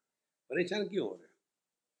ना, परेशान क्यों हो रहे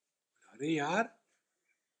हो? अरे यार,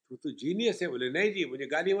 तू तो जीनियस है। बोले नहीं जी, मुझे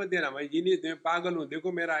गाली मत देना, मैं जीनियस, मैं पागल हूँ,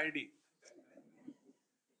 देखो मेरा आईडी।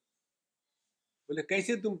 बोले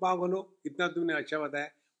कैसे तुम पागल हो, इतना तुमने अच्छा बताया।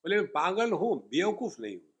 बोले मैं पागल हूँ, बेवकूफ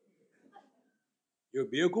नहीं हूँ। जो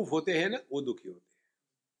बेवकूफ होते हैं ना, वो दुखी होते हैं।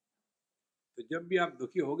 तो जब भी आप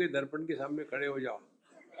दुखी होगे, दर्पण के सामने खड़े हो जाओ,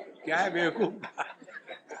 क्या है बेवकूफ?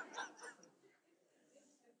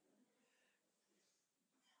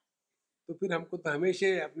 तो फिर हमको तो हमेशा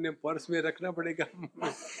अपने पर्स में रखना पड़ेगा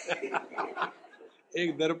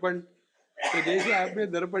एक दर्पण। तो जैसे आपने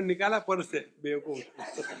दर्पण निकाला पर्स से, बेवकूफ।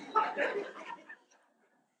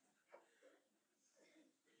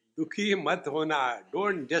 दुखी मत होना,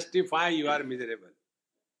 don't justify you are miserable.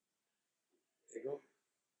 देखो,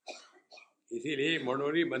 इसीलिए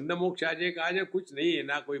मनोरी बंध मोक्ष आज एक आज कुछ नहीं है,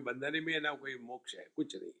 ना कोई बंधन में है ना कोई मोक्ष है,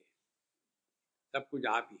 कुछ नहीं है, सब कुछ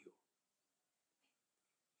आप ही हो।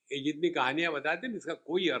 ये जितनी कहानियां बताते हैं इसका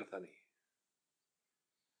कोई अर्थ नहीं।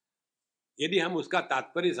 यदि हम उसका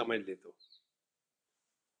तात्पर्य समझ ले तो।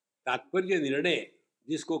 तात्पर्य निर्णय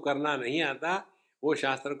जिसको करना नहीं आता वो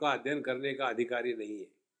शास्त्र का अध्ययन करने का अधिकारी नहीं है।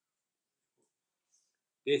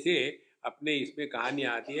 जैसे अपने इसमें कहानी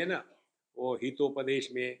आती है ना, वो हितोपदेश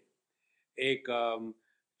में एक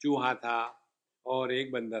चूहा था और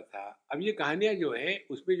एक बंदर था। अब ये कहानियां जो है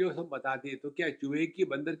उसमें जो सब बताती है, तो क्या चूहे की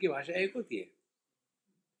बंदर की भाषा एक होती है?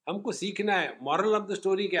 हमको सीखना है, मॉरल ऑफ द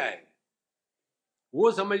स्टोरी क्या है,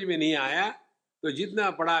 वो समझ में नहीं आया तो जितना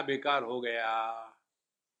पढ़ा बेकार हो गया।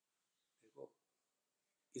 देखो,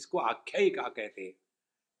 इसको आख्यायिका कहते हैं।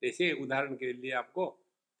 जैसे उदाहरण के लिए आपको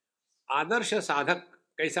आदर्श साधक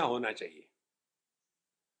कैसा होना चाहिए,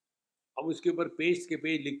 अब उसके ऊपर पेज के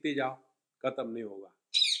पेज लिखते जाओ, खत्म नहीं होगा।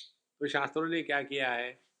 तो शास्त्रों ने क्या किया है,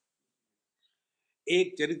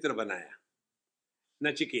 एक चरित्र बनाया,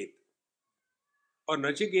 नचिकेत। और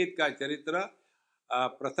नचिकेत का चरित्र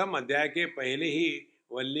प्रथम अध्याय के पहले ही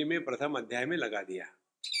वल्ली में, प्रथम अध्याय में लगा दिया।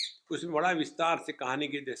 उसमें बड़ा विस्तार से कहानी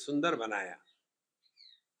के सुंदर बनाया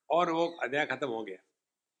और वो अध्याय खत्म हो गया।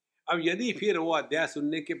 अब यदि फिर वो अध्याय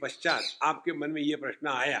सुनने के पश्चात आपके मन में ये प्रश्न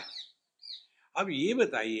आया, अब ये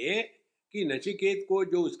बताइए कि नचिकेत को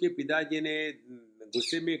जो उसके पिताजी ने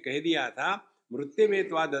गुस्से में कह दिया था, मृत्यु में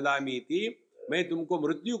त्वा ददामी थी, मैं तुमको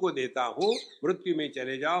मृत्यु को देता हूँ, मृत्यु में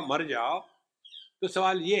चले जाओ, मर जाओ। तो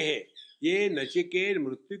सवाल ये है, ये नचिकेत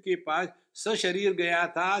मृत्यु के पास सशरीर गया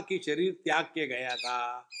था कि शरीर त्याग के गया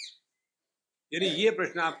था? यदि ये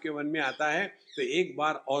प्रश्न आपके मन में आता है तो एक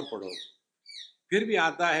बार और पढ़ो, फिर भी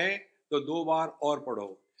आता है तो 2 बार और पढ़ो,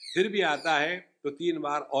 फिर भी आता है तो 3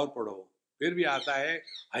 बार और पढ़ो, फिर भी आता है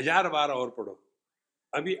 1000 बार और पढ़ो।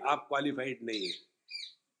 अभी आप क्वालिफाइड नहीं है।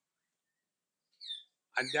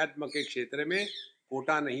 अध्यात्म के क्षेत्र में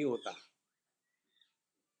कोटा नहीं होता।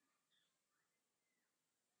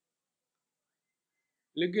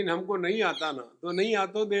 लेकिन हमको नहीं आता ना, तो नहीं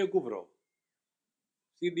आता तो बेवकूफ रहो,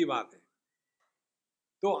 सीधी बात है।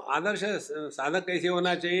 तो आदर्श साधक कैसे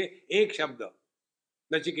होना चाहिए? एक शब्द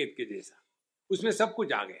नचिकेत के जैसा, उसमें सब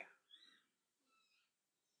कुछ आ गया।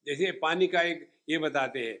 जैसे पानी का एक ये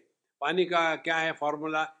बताते हैं, पानी का क्या है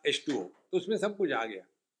फॉर्मूला, H2O, तो उसमें सब कुछ आ गया।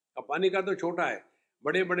 अब पानी का तो छोटा है,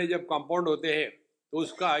 बड़े बड़े जब कंपाउंड होते हैं तो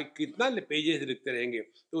उसका कितना पेजेस लिखते रहेंगे,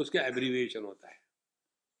 तो उसका एब्रीविएशन होता है।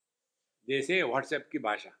 जैसे व्हाट्सएप की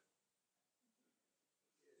भाषा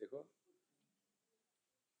देखो,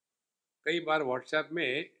 कई बार व्हाट्सएप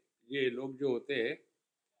में ये लोग जो होते हैं,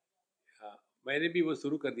 मैंने भी वो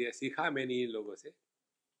शुरू कर दिया, सीखा मैंने इन लोगों से,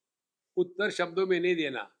 उत्तर शब्दों में नहीं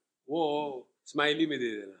देना, वो स्माइली में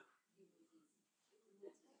दे देना।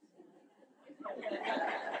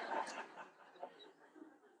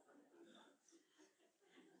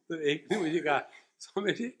 तो एक ने मुझे कहा,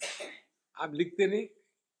 स्वामी जी आप लिखते नहीं?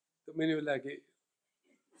 तो मैंने बोला कि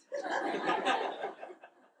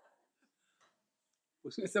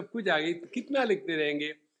उसमें सब कुछ आ गई, तो कितना लिखते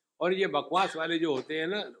रहेंगे। और ये बकवास वाले जो होते हैं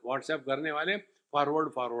ना, व्हाट्सएप करने वाले, फॉरवर्ड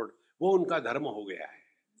फॉरवर्ड, वो उनका धर्म हो गया है।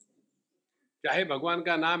 चाहे भगवान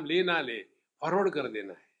का नाम ले ना ले, फॉरवर्ड कर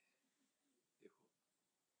देना है।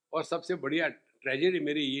 और सबसे बढ़िया ट्रेजेडी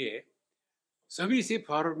मेरी ये है, सभी से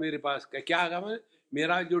फॉरवर्ड मेरे पास क्या आगा, मैं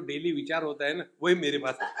मेरा जो डेली विचार होता है ना, वही मेरे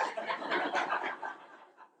पास आता है।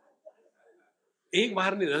 एक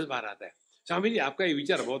बार नहीं 10 बार आता है, स्वामी जी आपका ये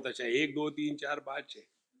विचार बहुत अच्छा है, 1 2 3 4 5 6।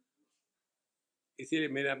 इसीलिए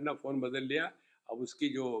मैंने अपना फोन बदल लिया। अब उसकी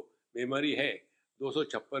जो मेमोरी है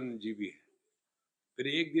 256 GB है। फिर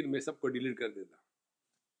एक दिन मैं सबको डिलीट कर देता हूँ।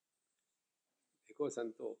 देखो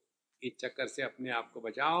संतो, इस चक्कर से अपने आप को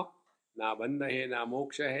बचाओ। ना बंध है, ना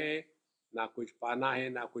मोक्ष है, ना कुछ पाना है,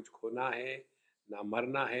 ना कुछ खोना है, ना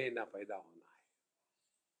मरना है, ना पैदा होना है।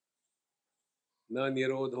 न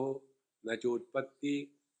निरोधो न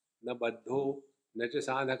चोत्पत्ति, न बद्धो न च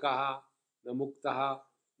साधकः, न मुक्तः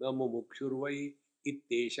न मुमुक्षुर्वै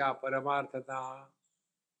इत्येषा परमार्थता।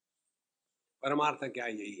 परमार्थ क्या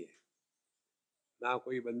यही है, ना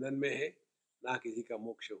कोई बंधन में है, ना किसी का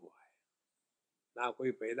मोक्ष हुआ है, ना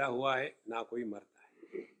कोई पैदा हुआ है, ना कोई मरता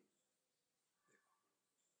है।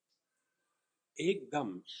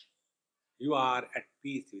 एकदम you are eight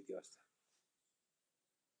piece with yourself.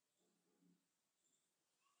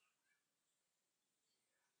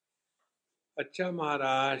 अच्छा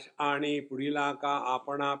महाराज, आणि पुढीला का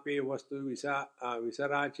आपणा पे वस्तू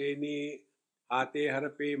विसराचेनी हाते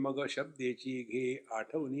हरपे मग शब्देची घे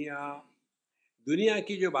आठवनिया। दुनिया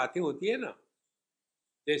की जो बातें होती है ना,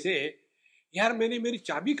 जैसे यार मैंने मेरी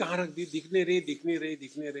चाबी कहाँ रख दी, दिखने रही दिखने रही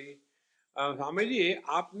दिखने रही। स्वामी जी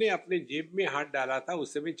आपने अपने जेब में हाथ डाला था,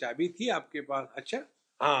 उस समय चाबी थी आपके पास? अच्छा,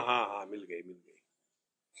 हाँ हाँ हाँ, मिल गई मिल गई।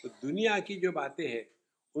 तो दुनिया की जो बातें हैं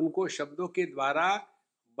उनको शब्दों के द्वारा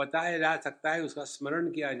बताया जा सकता है, उसका स्मरण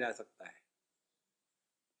किया जा सकता है।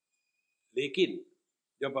 लेकिन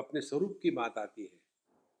जब अपने स्वरूप की बात आती है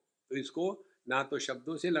तो इसको ना तो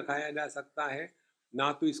शब्दों से लिखाया जा सकता है,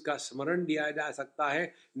 ना तो इसका स्मरण दिया जा सकता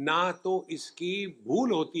है, ना तो इसकी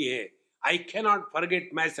भूल होती है। I cannot forget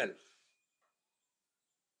my self.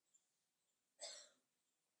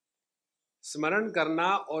 स्मरण करना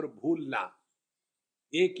और भूलना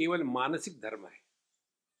ये केवल मानसिक धर्म है।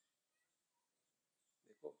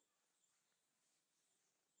 देखो,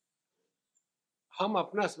 हम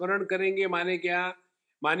अपना स्मरण करेंगे माने क्या?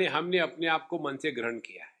 माने हमने अपने आप को मन से ग्रहण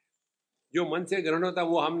किया है। जो मन से ग्रहण होता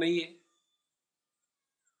वो हम नहीं है।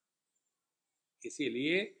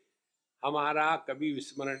 इसीलिए हमारा कभी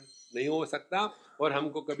विस्मरण नहीं हो सकता और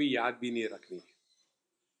हमको कभी याद भी नहीं रखनी है।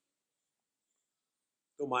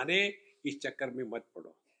 तो माने इस चक्कर में मत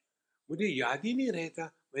पड़ो। मुझे याद ही नहीं रहता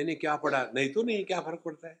मैंने क्या पढ़ा, नहीं तो नहीं, क्या फर्क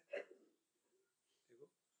पड़ता है। देखो,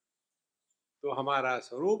 तो हमारा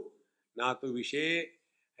स्वरूप ना तो विषय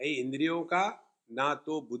है इंद्रियों का, ना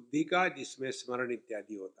तो बुद्धि का जिसमें स्मरण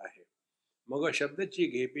इत्यादि होता है। मग शब्दची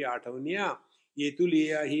घेपी आठवनिया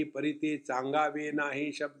येतुलिया ही परिते चांगावे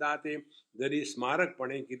नाही शब्दाते जरी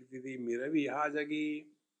स्मारकपणे कीर्ति मिरवी हा जगी।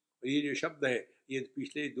 ये जो शब्द है ये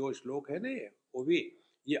पिछले 2 श्लोक है ना, वो भी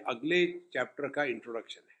ये अगले चैप्टर का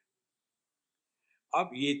इंट्रोडक्शन है। अब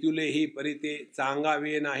ये तुले ही परिते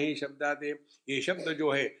चांगावे नाही शब्दाते, ये शब्द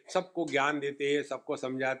जो है सबको ज्ञान देते हैं, सबको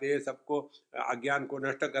समझाते हैं, सबको अज्ञान को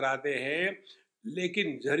नष्ट कराते हैं,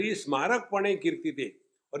 लेकिन जरी स्मारक पणे कीर्ति थे,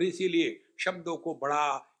 और इसीलिए शब्दों को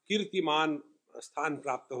बड़ा कीर्तिमान स्थान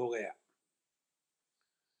प्राप्त हो गया।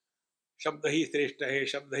 शब्द ही श्रेष्ठ है,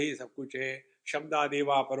 शब्द ही सब कुछ है,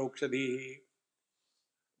 शब्दादेवा परोक्षधि,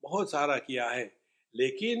 बहुत सारा किया है,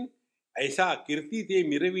 लेकिन ऐसा कीर्ति थे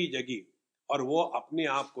मिरवी जगी, और वो अपने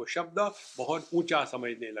आप को शब्द बहुत ऊंचा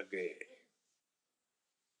समझने लग गए हैं।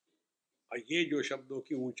 और ये जो शब्दों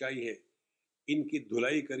की ऊंचाई है इनकी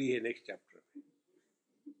धुलाई करी है नेक्स्ट चैप्टर में।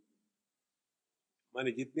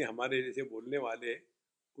 माने जितने हमारे जैसे बोलने वाले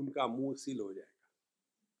उनका मुंह सील हो जाएगा।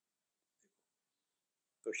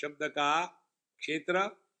 तो शब्द का क्षेत्र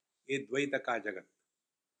ये द्वैत का जगत।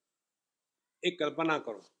 एक कल्पना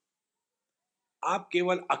करो, आप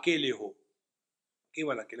केवल अकेले हो,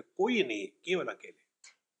 केवल अकेले, कोई नहीं, केवल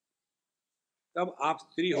अकेले। तब आप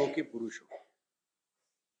स्त्री हो कि पुरुष हो,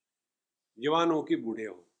 जवान हो कि बूढ़े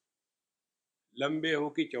हो, लंबे हो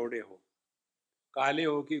कि चौड़े हो, काले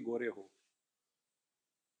हो कि गोरे हो,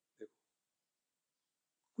 देखो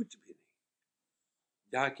कुछ भी नहीं।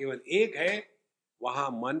 जहां केवल एक है वहां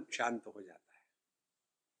मन शांत हो जाता है।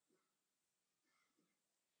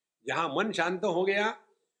 जहां मन शांत हो गया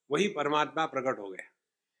वही परमात्मा प्रकट हो गया।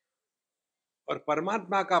 और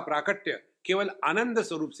परमात्मा का प्राकट्य केवल आनंद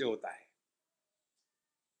स्वरूप से होता है।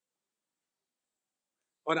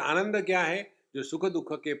 और आनंद क्या है? जो सुख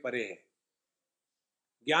दुख के परे है।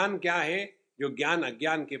 ज्ञान क्या है? जो ज्ञान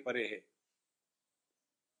अज्ञान के परे है।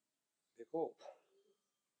 देखो,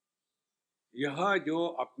 यह जो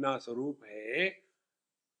अपना स्वरूप है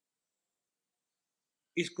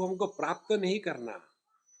इसको हमको प्राप्त नहीं करना।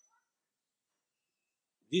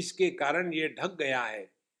 जिसके कारण ये ढक गया है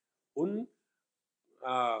उन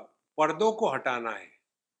पर्दों को हटाना है।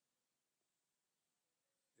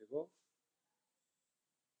 देखो,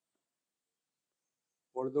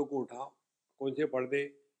 पर्दों को उठाओ। कौन से पर्दे?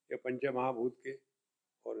 ये पंच महाभूत के,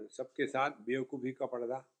 और सबके साथ बेवकूफी का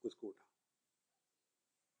पर्दा, उसको उठाओ।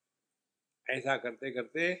 ऐसा करते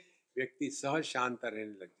करते व्यक्ति सहज शांत रहने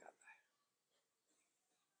लग जाता है।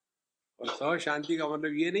 और सहज शांति का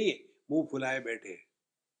मतलब ये नहीं है मुंह फुलाए बैठे।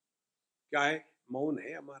 क्या है? मौन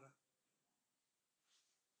है हमारा।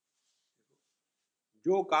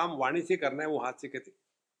 जो काम वाणी से करना है वो हाथ से कहते।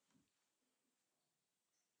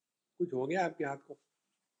 कुछ हो गया आपके हाथ को,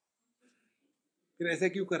 फिर ऐसे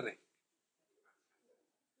क्यों कर रहे हैं?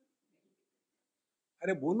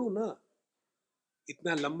 अरे बोलो ना,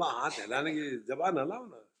 इतना लंबा हाथ हिलाने की जबान हलाओ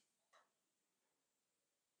ना।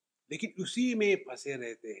 लेकिन उसी में फंसे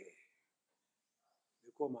रहते हैं।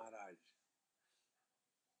 देखो महाराज,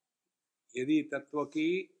 यदि तत्व की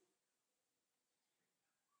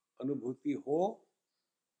अनुभूति हो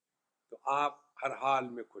तो आप हर हाल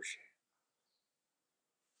में खुश हैं।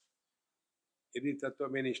 यदि तत्व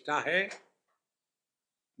में निष्ठा है,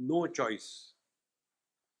 no choice,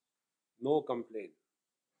 no complain,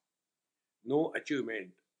 know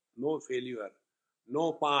achievement, no failure,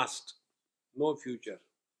 know past, no future.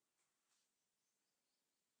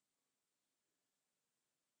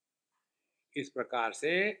 इस प्रकार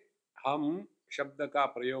से हम शब्द का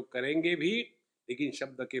प्रयोग करेंगे भी, लेकिन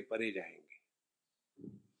शब्द के परे जाएंगे।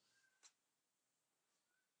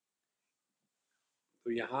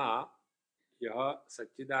 तो यहाँ यह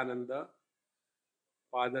सच्चिदानंद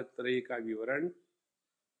पादत्रयी का विवरण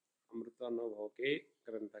अमृतानुभव के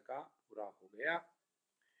ग्रंथ का पूरा हो गया।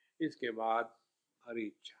 इसके बाद हरि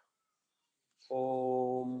इच्छा।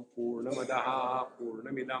 ओम पूर्णमदः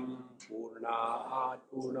पूर्णमिदं पूर्णात्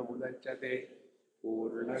पूर्णमुदच्यते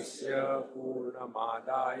पूर्णस्य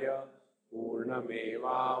पूर्णमादाय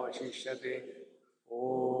पूर्णमेवावशिष्यते।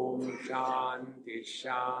 ओम शांति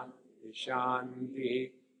शांति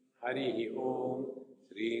शांति। हरि ओम।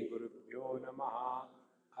 श्री गुरुभ्यो नमः।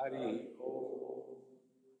 हरि ओम।